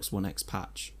an Xbox One X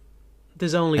patch.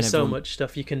 There's only so much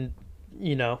stuff you can,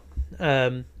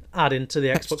 add into the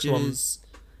Xbox One,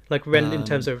 like in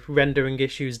terms of rendering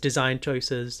issues, design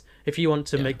choices. If you want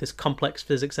to make this complex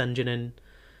physics engine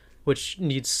which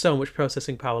needs so much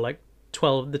processing power, like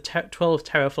 12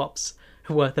 teraflops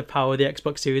worth of power the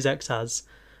Xbox Series X has,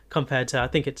 compared to I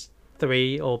think it's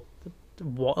 3 or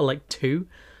 2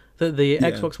 that the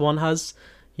Xbox One has.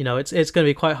 It's going to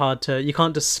be quite hard to. You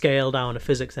can't just scale down a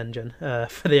physics engine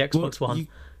for the Xbox One.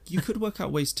 You could work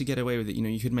out ways to get away with it.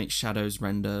 You could make shadows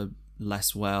render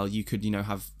less well. You could,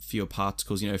 have fewer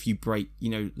particles. If you break,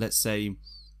 let's say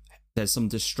there's some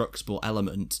destructible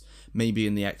element, maybe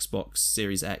in the Xbox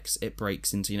Series X, it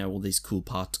breaks into, all these cool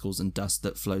particles and dust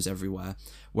that flows everywhere.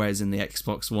 Whereas in the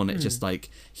Xbox One, it's just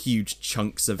like huge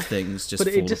chunks of things just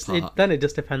fall apart. Then it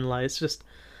just depends. Like, it's just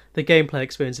the gameplay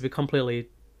experience would be completely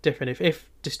different if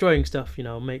destroying stuff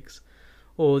makes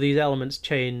all these elements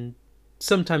chain.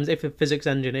 Sometimes if the physics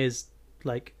engine is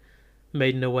like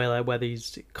made in a way like where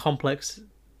these complex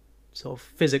sort of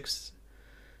physics,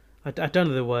 I don't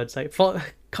know the words, like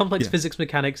complex physics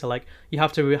mechanics are like you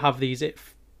have to have these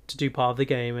to do part of the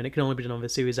game, and it can only be done on the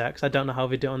Series X. I don't know how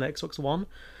they do it on the Xbox One,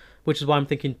 which is why I'm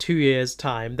thinking 2 years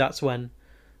time. That's when,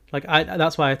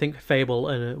 that's why I think Fable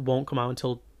and it won't come out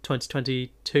until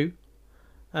 2022.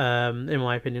 In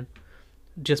my opinion,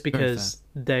 just because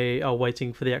they are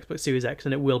waiting for the Xbox Series X,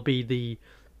 and it will be the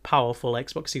powerful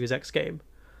Xbox Series X game.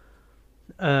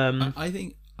 I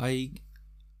think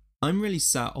I'm really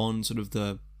sat on sort of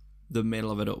the middle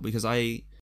of it all, because it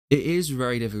is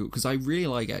very difficult, because I really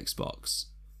like Xbox,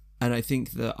 and I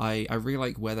think that I really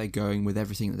like where they're going with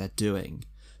everything that they're doing.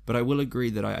 But I will agree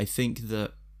that I think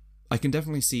that I can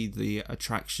definitely see the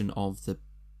attraction of the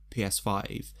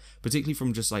PS5, particularly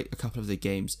from just like a couple of the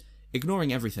games,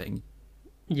 ignoring everything.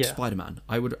 Spider-Man.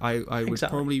 I would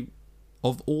probably,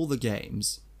 of all the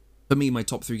games, for me, my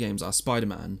top 3 games are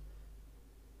Spider-Man,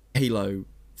 Halo,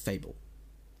 Fable,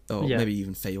 or maybe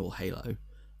even Fable, Halo,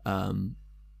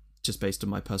 just based on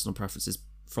my personal preferences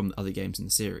from other games in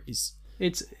the series.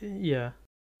 And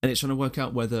it's trying to work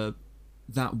out whether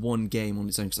that one game on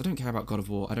its own, because I don't care about God of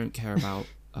War, I don't care about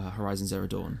Horizon Zero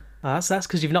Dawn. That's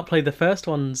because you've not played the first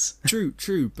ones.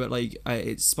 True, but like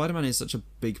Spider-Man is such a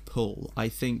big pull. I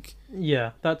think.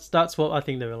 Yeah, that's what I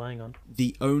think they're relying on.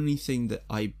 The only thing that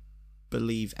I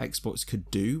believe Xbox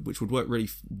could do, which would work really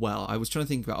well, I was trying to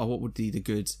think about what would be the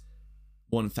good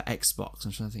one for Xbox.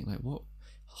 I'm trying to think like what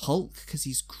Hulk, because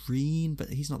he's green, but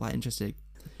he's not that interesting.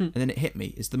 And then it hit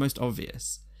me. It's the most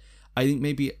obvious. I think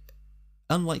maybe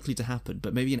unlikely to happen,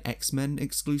 but maybe an X-Men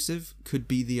exclusive could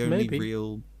be the only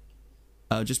real...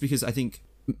 just because I think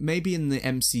maybe in the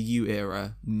MCU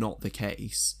era, not the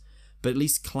case, but at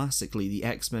least classically, the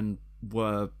X-Men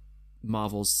were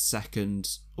Marvel's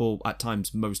second, or at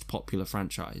times most popular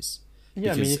franchise.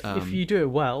 Yeah, because, I mean, if you do it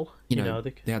well, you know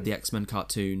they had the X-Men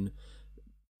cartoon.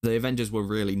 The Avengers were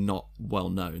really not well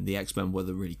known. The X-Men were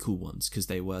the really cool ones because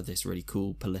they were this really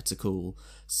cool political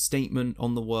statement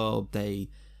on the world. They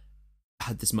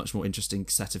had this much more interesting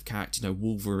set of characters.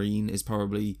 Wolverine is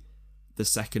probably the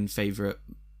second favourite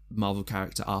Marvel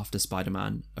character after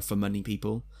Spider-Man for many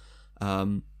people.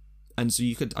 And so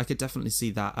I could definitely see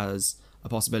that as a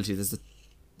possibility. There's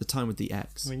the time with the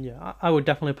X. I mean, yeah, I would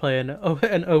definitely play an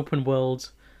open world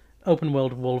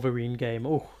Wolverine game.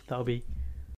 Oh, that would be...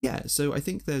 Yeah, so I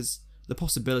think there's the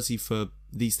possibility for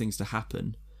these things to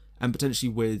happen, and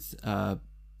potentially with the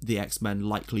X-Men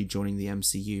likely joining the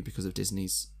MCU because of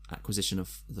Disney's acquisition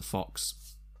of the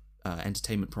Fox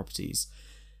entertainment properties,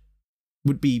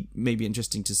 would be maybe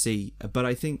interesting to see. But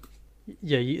I think...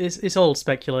 Yeah, it's all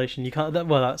speculation. You can't...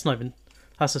 Well, that's not even...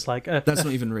 That's just like... that's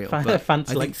not even real. But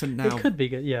fancy, I think for now... It could be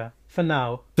good, yeah. For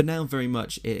now. For now, very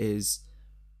much it is...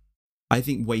 I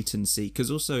think wait and see, because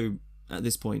also, at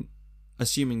this point,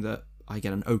 assuming that I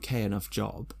get an okay enough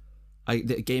job,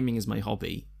 that gaming is my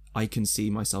hobby, I can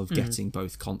see myself getting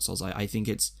both consoles. I think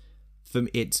it's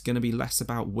going to be less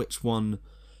about which one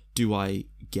do I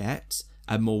get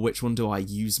and more which one do I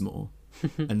use more.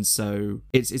 And so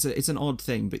it's an odd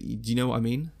thing, but do you know what I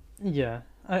mean? Yeah,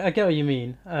 I get what you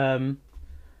mean.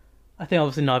 I think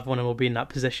obviously not everyone will be in that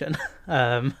position.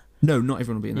 No, not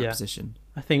everyone will be in that position.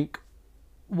 I think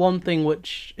one thing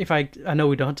which, if I know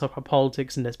we don't talk about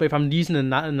politics in this, but if I'm using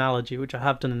an analogy, which I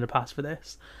have done in the past for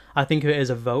this, I think of it as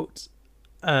a vote.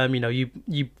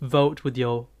 You vote with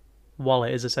your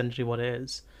wallet is essentially what it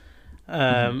is.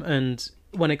 And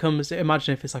when it comes to,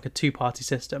 imagine if it's like a two-party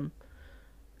system,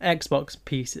 Xbox,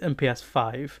 PC, and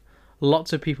PS5,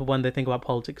 lots of people, when they think about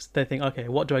politics, they think, okay,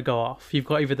 what do I go off? You've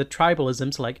got either the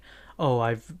tribalism, so like, oh,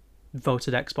 I've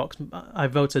voted Xbox, I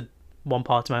voted one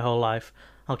party my whole life,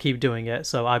 I'll keep doing it,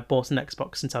 so I bought an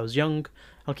Xbox since I was young,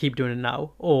 I'll keep doing it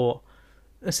now. Or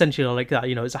essentially like that,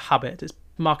 it's a habit, it's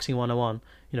marketing 101.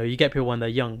 You get people when they're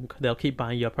young, they'll keep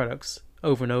buying your products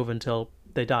over and over until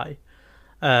they die.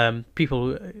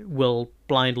 People will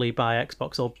blindly buy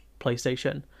Xbox or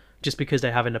PlayStation just because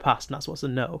they have in the past, and that's what's a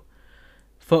no.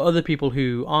 For other people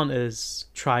who aren't as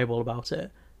tribal about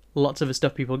it, lots of the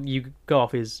stuff you go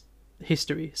off is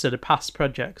history, so the past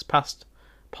projects, past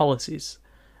policies.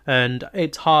 And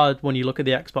it's hard when you look at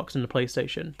the Xbox and the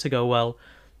PlayStation to go, well,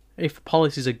 if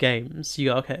policies are games, you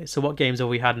go, okay, so what games have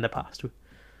we had in the past?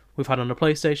 We've had on the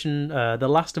PlayStation, The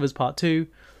Last of Us Part 2,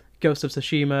 Ghost of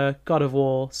Tsushima, God of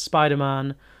War,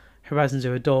 Spider-Man, Horizon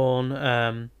Zero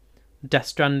Dawn, Death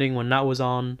Stranding when that was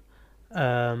on.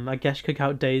 I guess you could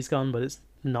count Days Gone, but it's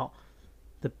not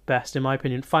the best in my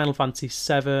opinion. Final Fantasy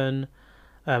VII,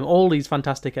 all these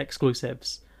fantastic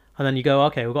exclusives. And then you go,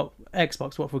 okay, we've got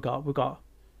Xbox, what have we got? We've got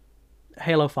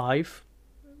Halo 5,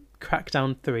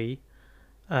 Crackdown 3,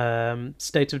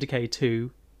 State of Decay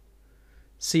 2,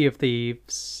 Sea of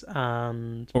Thieves,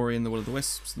 and... Ori and the Will of the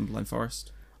Wisps and Blind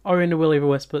Forest. Ori and the Will of the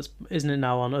Wisps, but isn't it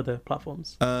now on other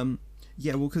platforms?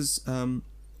 Yeah, well, because I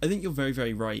think you're very,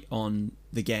 very right on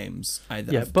the games that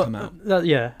have but come out.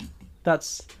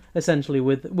 That's essentially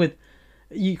with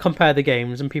you compare the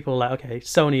games and people are like, okay,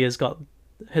 Sony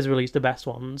has released the best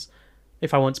ones.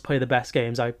 If I want to play the best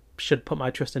games, I should put my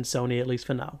trust in Sony, at least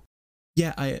for now.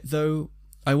 Yeah,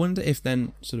 I wonder if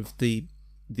then sort of the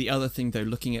other thing though,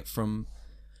 looking at from,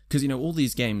 because all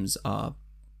these games are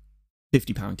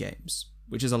 £50 games,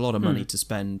 which is a lot of money to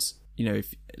spend.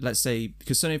 If let's say,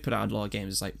 because Sony put out a lot of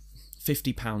games, it's like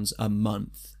 £50 a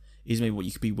month is maybe what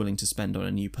you could be willing to spend on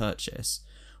a new purchase.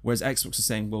 Whereas Xbox is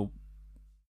saying, well,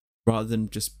 rather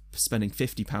than just spending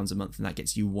 £50 a month and that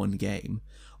gets you one game,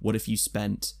 what if you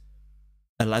spent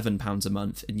 £11 a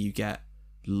month and you get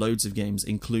loads of games,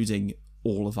 including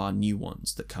all of our new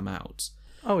ones that come out?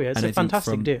 Oh yeah, it's a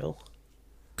fantastic deal.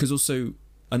 Because also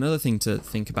another thing to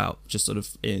think about, just sort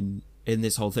of in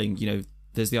this whole thing,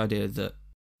 there's the idea that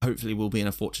hopefully we'll be in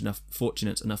a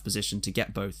fortunate enough position to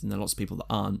get both, and there are lots of people that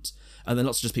aren't, and then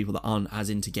lots of just people that aren't as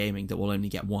into gaming that will only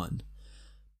get one.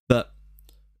 But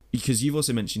because you've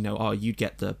also mentioned you'd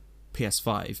get the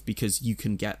PS5 because you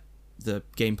can get the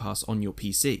Game Pass on your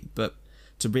PC, but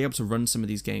to be able to run some of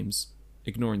these games,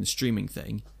 ignoring the streaming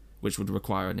thing, which would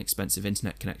require an expensive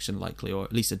internet connection likely, or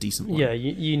at least a decent one. Yeah,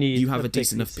 you have a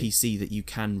decent enough PC that you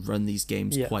can run these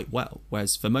games quite well.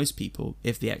 Whereas for most people,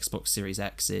 if the Xbox Series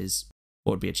X is,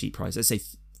 what would be a cheap price? Let's say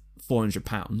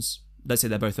 £400, let's say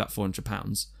they're both about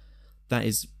 £400, that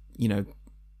is,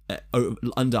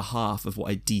 under half of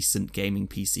what a decent gaming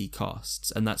PC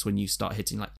costs, and that's when you start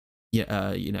hitting like,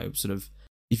 sort of,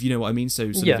 if you know what I mean.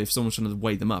 So sort of if someone's trying to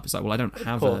weigh them up, it's like, well, I don't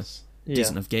have a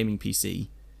decent enough gaming PC.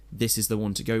 This is the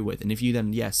one to go with. And if you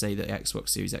then say that Xbox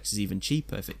Series X is even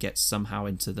cheaper, if it gets somehow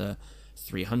into the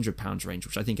 £300 range,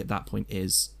 which I think at that point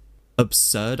is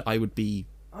absurd, I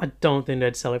don't think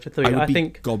they'd sell it for $300. I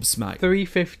think gobsmacked.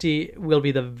 $350 will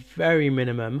be the very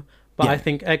minimum, but I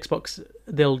think Xbox,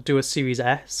 they'll do a Series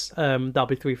S. That'll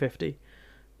be $350,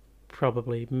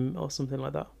 probably, or something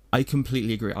like that. I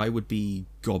completely agree. I would be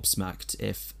gobsmacked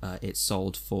if it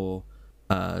sold for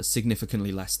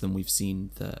significantly less than we've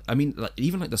seen.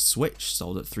 Even like the Switch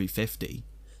sold at $350,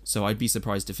 so I'd be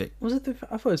surprised if it was it.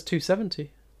 I thought it was $270.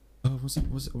 Oh, was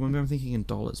it? Maybe I'm thinking in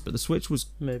dollars, but the Switch was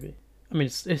maybe. I mean,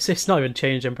 it's not even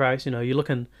changed in price. You look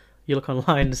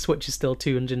online, the Switch is still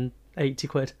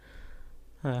 £280.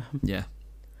 Yeah.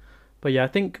 But yeah, I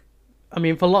think,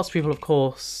 for lots of people, of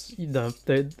course,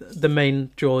 the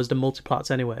main draw is the multiplats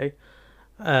anyway.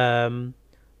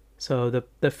 So the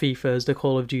FIFAs, the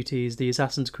Call of Duties, the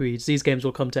Assassin's Creeds, these games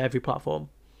will come to every platform.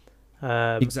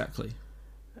 Exactly.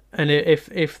 And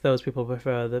if those people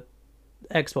prefer the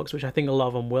Xbox, which I think a lot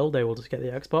of them will, they will just get the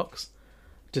Xbox,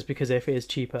 just because if it is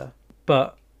cheaper.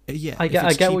 But I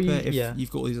get cheaper, what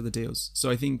you've got all these other deals. So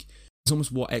I think it's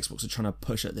almost what Xbox are trying to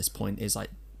push at this point is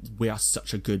like, we are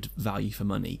such a good value for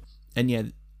money.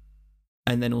 And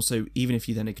then also, even if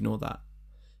you then ignore that,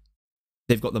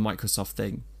 they've got the Microsoft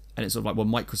thing, and it's sort of like,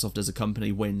 well, Microsoft as a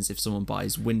company wins if someone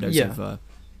buys Windows over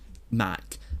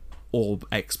Mac or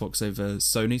Xbox over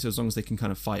Sony. So as long as they can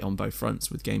kind of fight on both fronts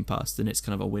with Game Pass, then it's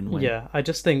kind of a win-win. Yeah, I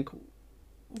just think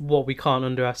what we can't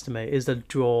underestimate is the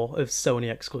draw of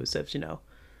Sony exclusives.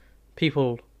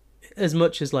 People, as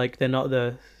much as like they're not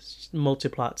the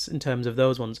multiplats in terms of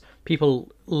those ones,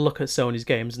 people look at Sony's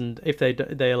games, and if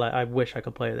they're like, I wish I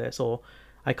could play this, or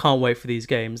I can't wait for these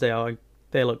games.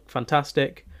 They look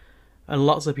fantastic, and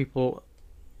lots of people,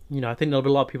 I think there'll be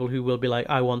a lot of people who will be like,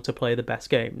 I want to play the best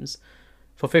games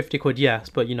for £50. Yes,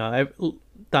 but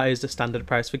that is the standard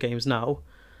price for games now.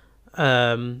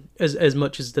 As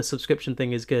much as the subscription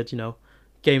thing is good,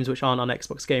 games which aren't on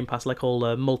Xbox Game Pass, like all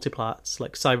the multiplats,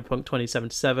 like Cyberpunk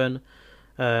 2077,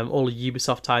 all the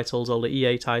Ubisoft titles, all the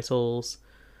EA titles.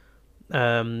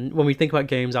 When we think about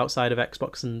games outside of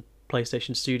Xbox and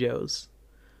PlayStation Studios,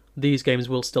 these games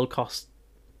will still cost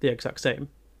the exact same.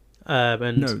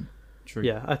 No, true.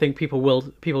 Yeah, I think people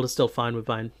are still fine with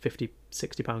buying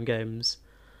 £50-60 games.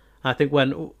 I think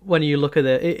when you look at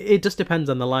it just depends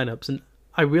on the lineups, and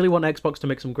I really want Xbox to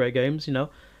make some great games.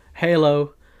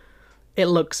 Halo, it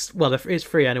looks, well, it's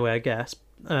free anyway, I guess.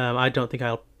 I don't think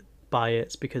I'll buy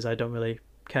it because I don't really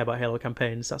care about Halo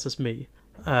campaigns. That's just me.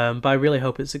 But I really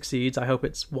hope it succeeds. I hope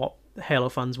it's what Halo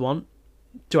fans want.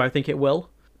 Do I think it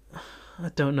will? I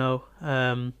don't know.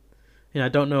 I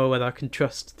don't know whether I can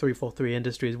trust 343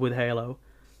 Industries with Halo.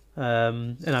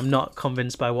 And I'm not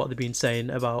convinced by what they've been saying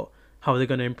about how they're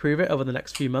going to improve it over the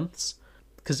next few months,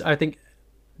 because I think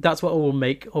that's what will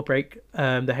make or break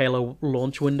the Halo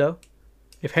launch window.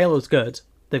 If Halo's good,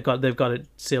 they've got it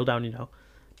sealed down.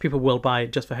 People will buy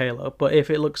it just for Halo. But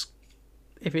if it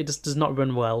just does not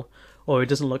run well, or it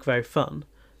doesn't look very fun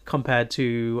compared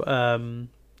to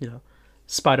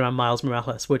Spider-Man Miles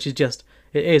Morales, which is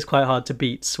it is quite hard to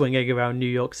beat swinging around New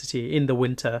York City in the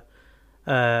winter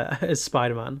as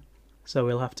Spider-Man. So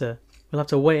we'll have to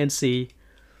wait and see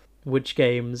which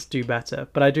games do better.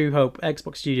 But I do hope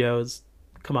Xbox Studios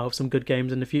come out with some good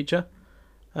games in the future.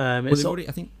 Well, they've already,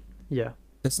 I think, yeah,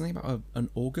 there's something about an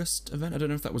August event. I don't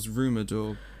know if that was rumored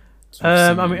or.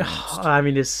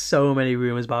 There's so many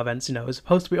rumors about events. It was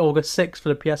supposed to be August 6th for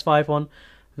the PS5 one.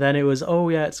 Then it was,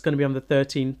 it's going to be on the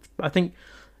 13th. I think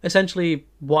essentially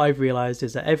what I've realized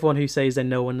is that everyone who says they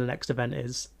know when the next event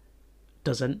is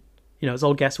doesn't. It's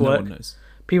all guesswork. No one knows.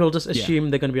 People just assume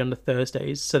they're going to be on the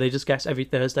Thursdays, so they just guess every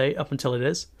Thursday up until it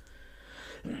is.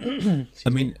 I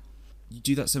mean, you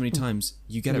do that so many times,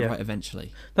 you get it right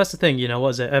eventually. That's the thing, what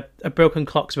is it? A broken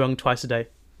clock's wrong twice a day.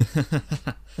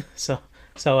 So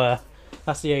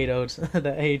that's the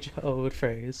age-old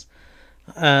phrase.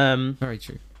 Very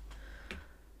true.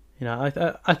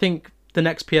 I think the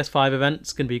next PS5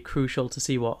 event's going to be crucial to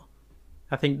see what.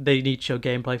 I think they need to show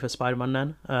gameplay for Spider-Man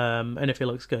then, and if it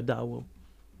looks good, that will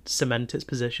cement its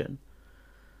position.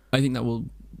 I think that will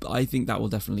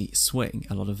definitely swing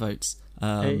a lot of votes.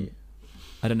 I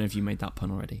don't know if you made that pun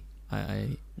already.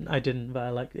 I didn't, but I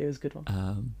liked it. It was a good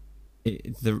one.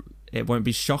 It won't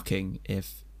be shocking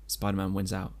if Spider-Man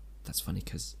wins out. That's funny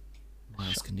because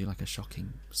Miles can do like a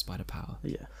shocking spider power.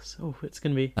 Yes. Oh, it's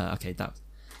gonna be. Okay,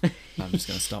 I'm just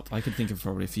going to stop. I could think of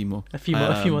probably a few more. A few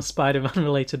more Spider-Man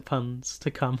related puns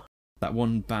to come. That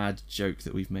one bad joke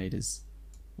that we've made is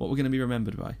what we're going to be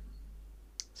remembered by.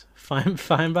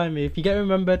 Fine by me. If you get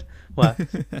remembered, well,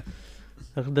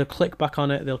 they'll click back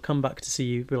on it. They'll come back to see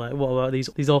you. Be like, what about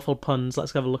these awful puns?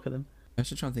 Let's have a look at them. I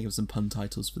should try and think of some pun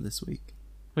titles for this week.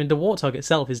 I mean, the warthog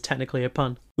itself is technically a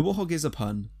pun. The warthog is a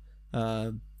pun,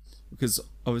 because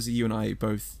obviously you and I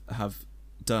both have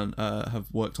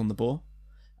worked on the boar,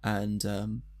 and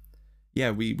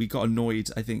we got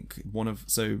annoyed. I think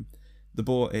the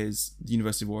boar is the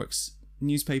University of Warwick's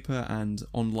newspaper and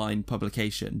online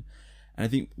publication, and I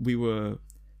think we were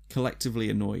collectively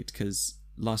annoyed because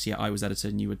last year I was editor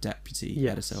and you were deputy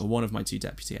editor, or one of my two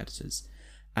deputy editors,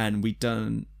 and we'd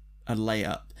done a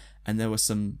layup, and there was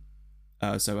some.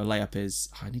 So a layup is...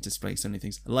 I need to explain so many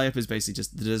things. A layup is basically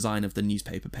just the design of the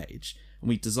newspaper page. And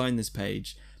we designed this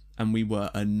page, and we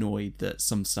were annoyed that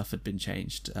some stuff had been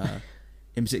changed.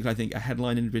 In particular, I think a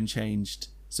headline had been changed,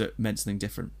 so it meant something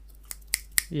different.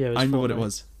 Yeah, I remember what it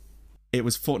was. It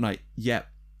was Fortnite. Yep.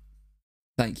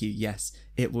 Thank you. Yes.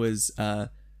 It was a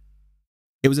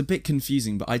bit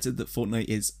confusing, but I said that Fortnite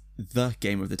is the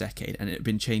game of the decade, and it had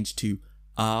been changed to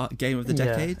our game of the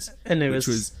decade. And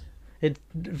it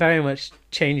very much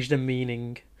changed the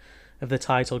meaning of the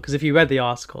title, because if you read the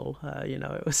article,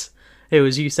 it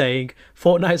was you saying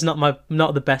Fortnite's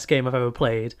not the best game I've ever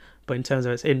played, but in terms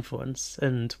of its influence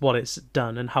and what it's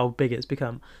done and how big it's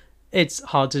become, it's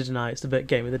hard to deny it's the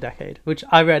game of the decade. Which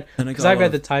I read because I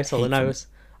read the title and I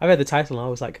read the title and I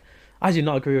was like, I do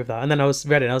not agree with that. And then I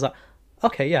read it and I was like,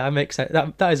 okay, yeah, that makes sense.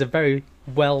 That is a very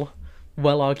well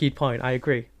argued point. I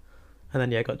agree. And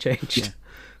then it got changed. Yeah.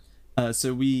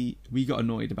 So we got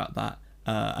annoyed about that.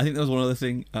 I think there was one other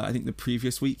thing. I think the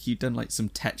previous week you'd done like some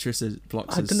Tetris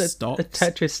blocks as stocks. A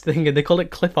Tetris thing, and they called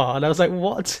it clip art, and I was like,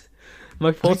 "What?"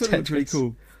 My poor Tetris. It looked really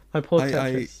cool. My poor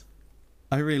Tetris.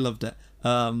 I really loved it.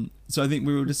 So I think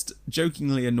we were just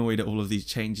jokingly annoyed at all of these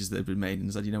changes that had been made,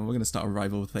 and said, we're going to start a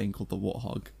rival thing called the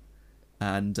Warthog,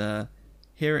 and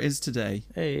here it is today.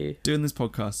 Hey, doing this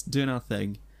podcast, doing our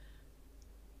thing.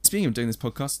 Speaking of doing this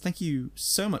podcast, thank you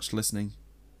so much for listening.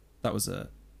 That was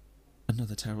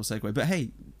another terrible segue. But hey,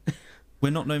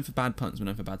 we're not known for bad puns. We're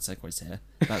known for bad segues here.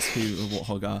 That's who a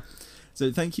Warthog are.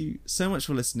 So thank you so much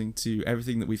for listening to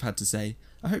everything that we've had to say.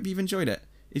 I hope you've enjoyed it.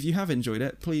 If you have enjoyed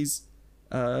it, please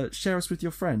share us with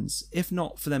your friends. If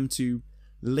not for them to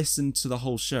listen to the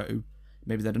whole show,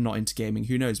 maybe they're not into gaming,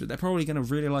 who knows, but they're probably going to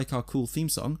really like our cool theme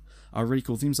song. Our really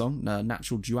cool theme song,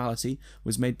 Natural Duality,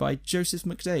 was made by Joseph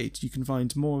McDade. You can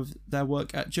find more of their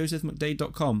work at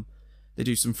josephmcdade.com. They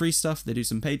do some free stuff, they do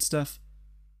some paid stuff.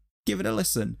 Give it a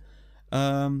listen.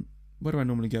 Where do I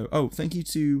normally go? Oh, thank you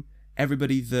to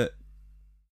everybody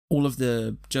all of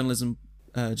the journalists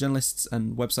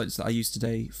and websites that I used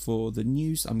today for the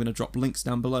news. I'm going to drop links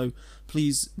down below.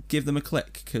 Please give them a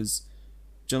click, because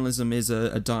journalism is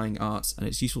a dying art and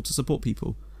it's useful to support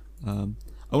people. I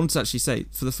wanted to actually say,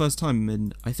 for the first time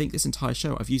in, I think, this entire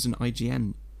show, I've used an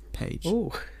IGN page.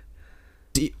 Ooh.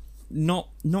 Not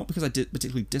because I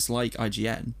particularly dislike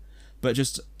IGN, but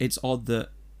just it's odd that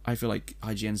I feel like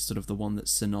IGN is sort of the one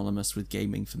that's synonymous with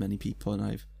gaming for many people, and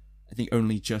I think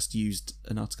only just used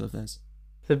an article of theirs.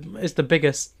 It's the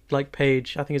biggest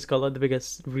page. I think it's got the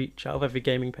biggest reach out of every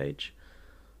gaming page.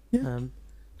 Yeah.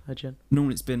 IGN.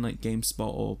 Normally it's been GameSpot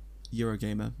or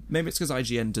Eurogamer. Maybe it's because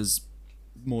IGN does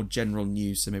more general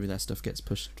news, so maybe their stuff gets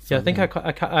pushed. Yeah, I think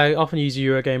I often use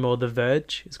Eurogamer or The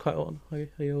Verge. It's quite on. I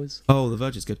always. Oh, The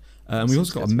Verge is good. We've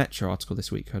also got a Metro article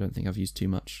this week. I don't think I've used too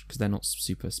much because they're not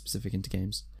super specific into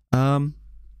games. And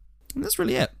that's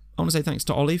really it. I want to say thanks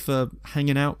to Ollie for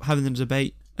hanging out, having the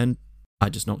debate, and I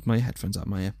just knocked my headphones out of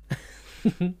my ear.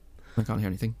 I can't hear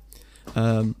anything.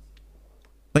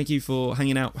 Thank you for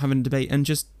hanging out, having a debate, and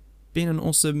just being an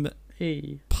awesome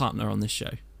partner on this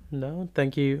show. No,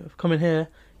 thank you for coming here,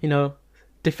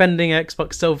 defending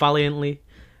Xbox so valiantly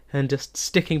and just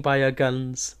sticking by your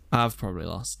guns. I've probably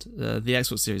lost. The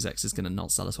Xbox Series X is going to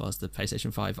not sell as well as the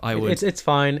PlayStation 5. It's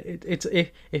fine. It's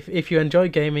if you enjoy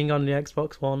gaming on the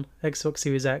Xbox One, Xbox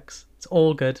Series X, it's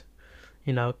all good.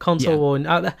 Console war.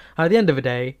 At the end of the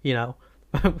day,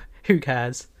 who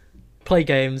cares? Play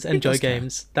games, enjoy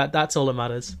games. That's all that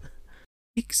matters.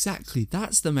 Exactly.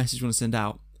 That's the message we want to send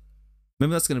out.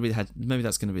 Maybe that's going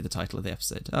to be the title of the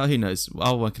episode. Who knows?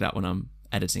 I'll work it out when I'm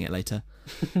editing it later.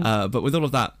 But with all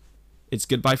of that, it's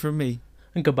goodbye from me.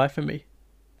 And goodbye from me.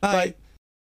 Bye.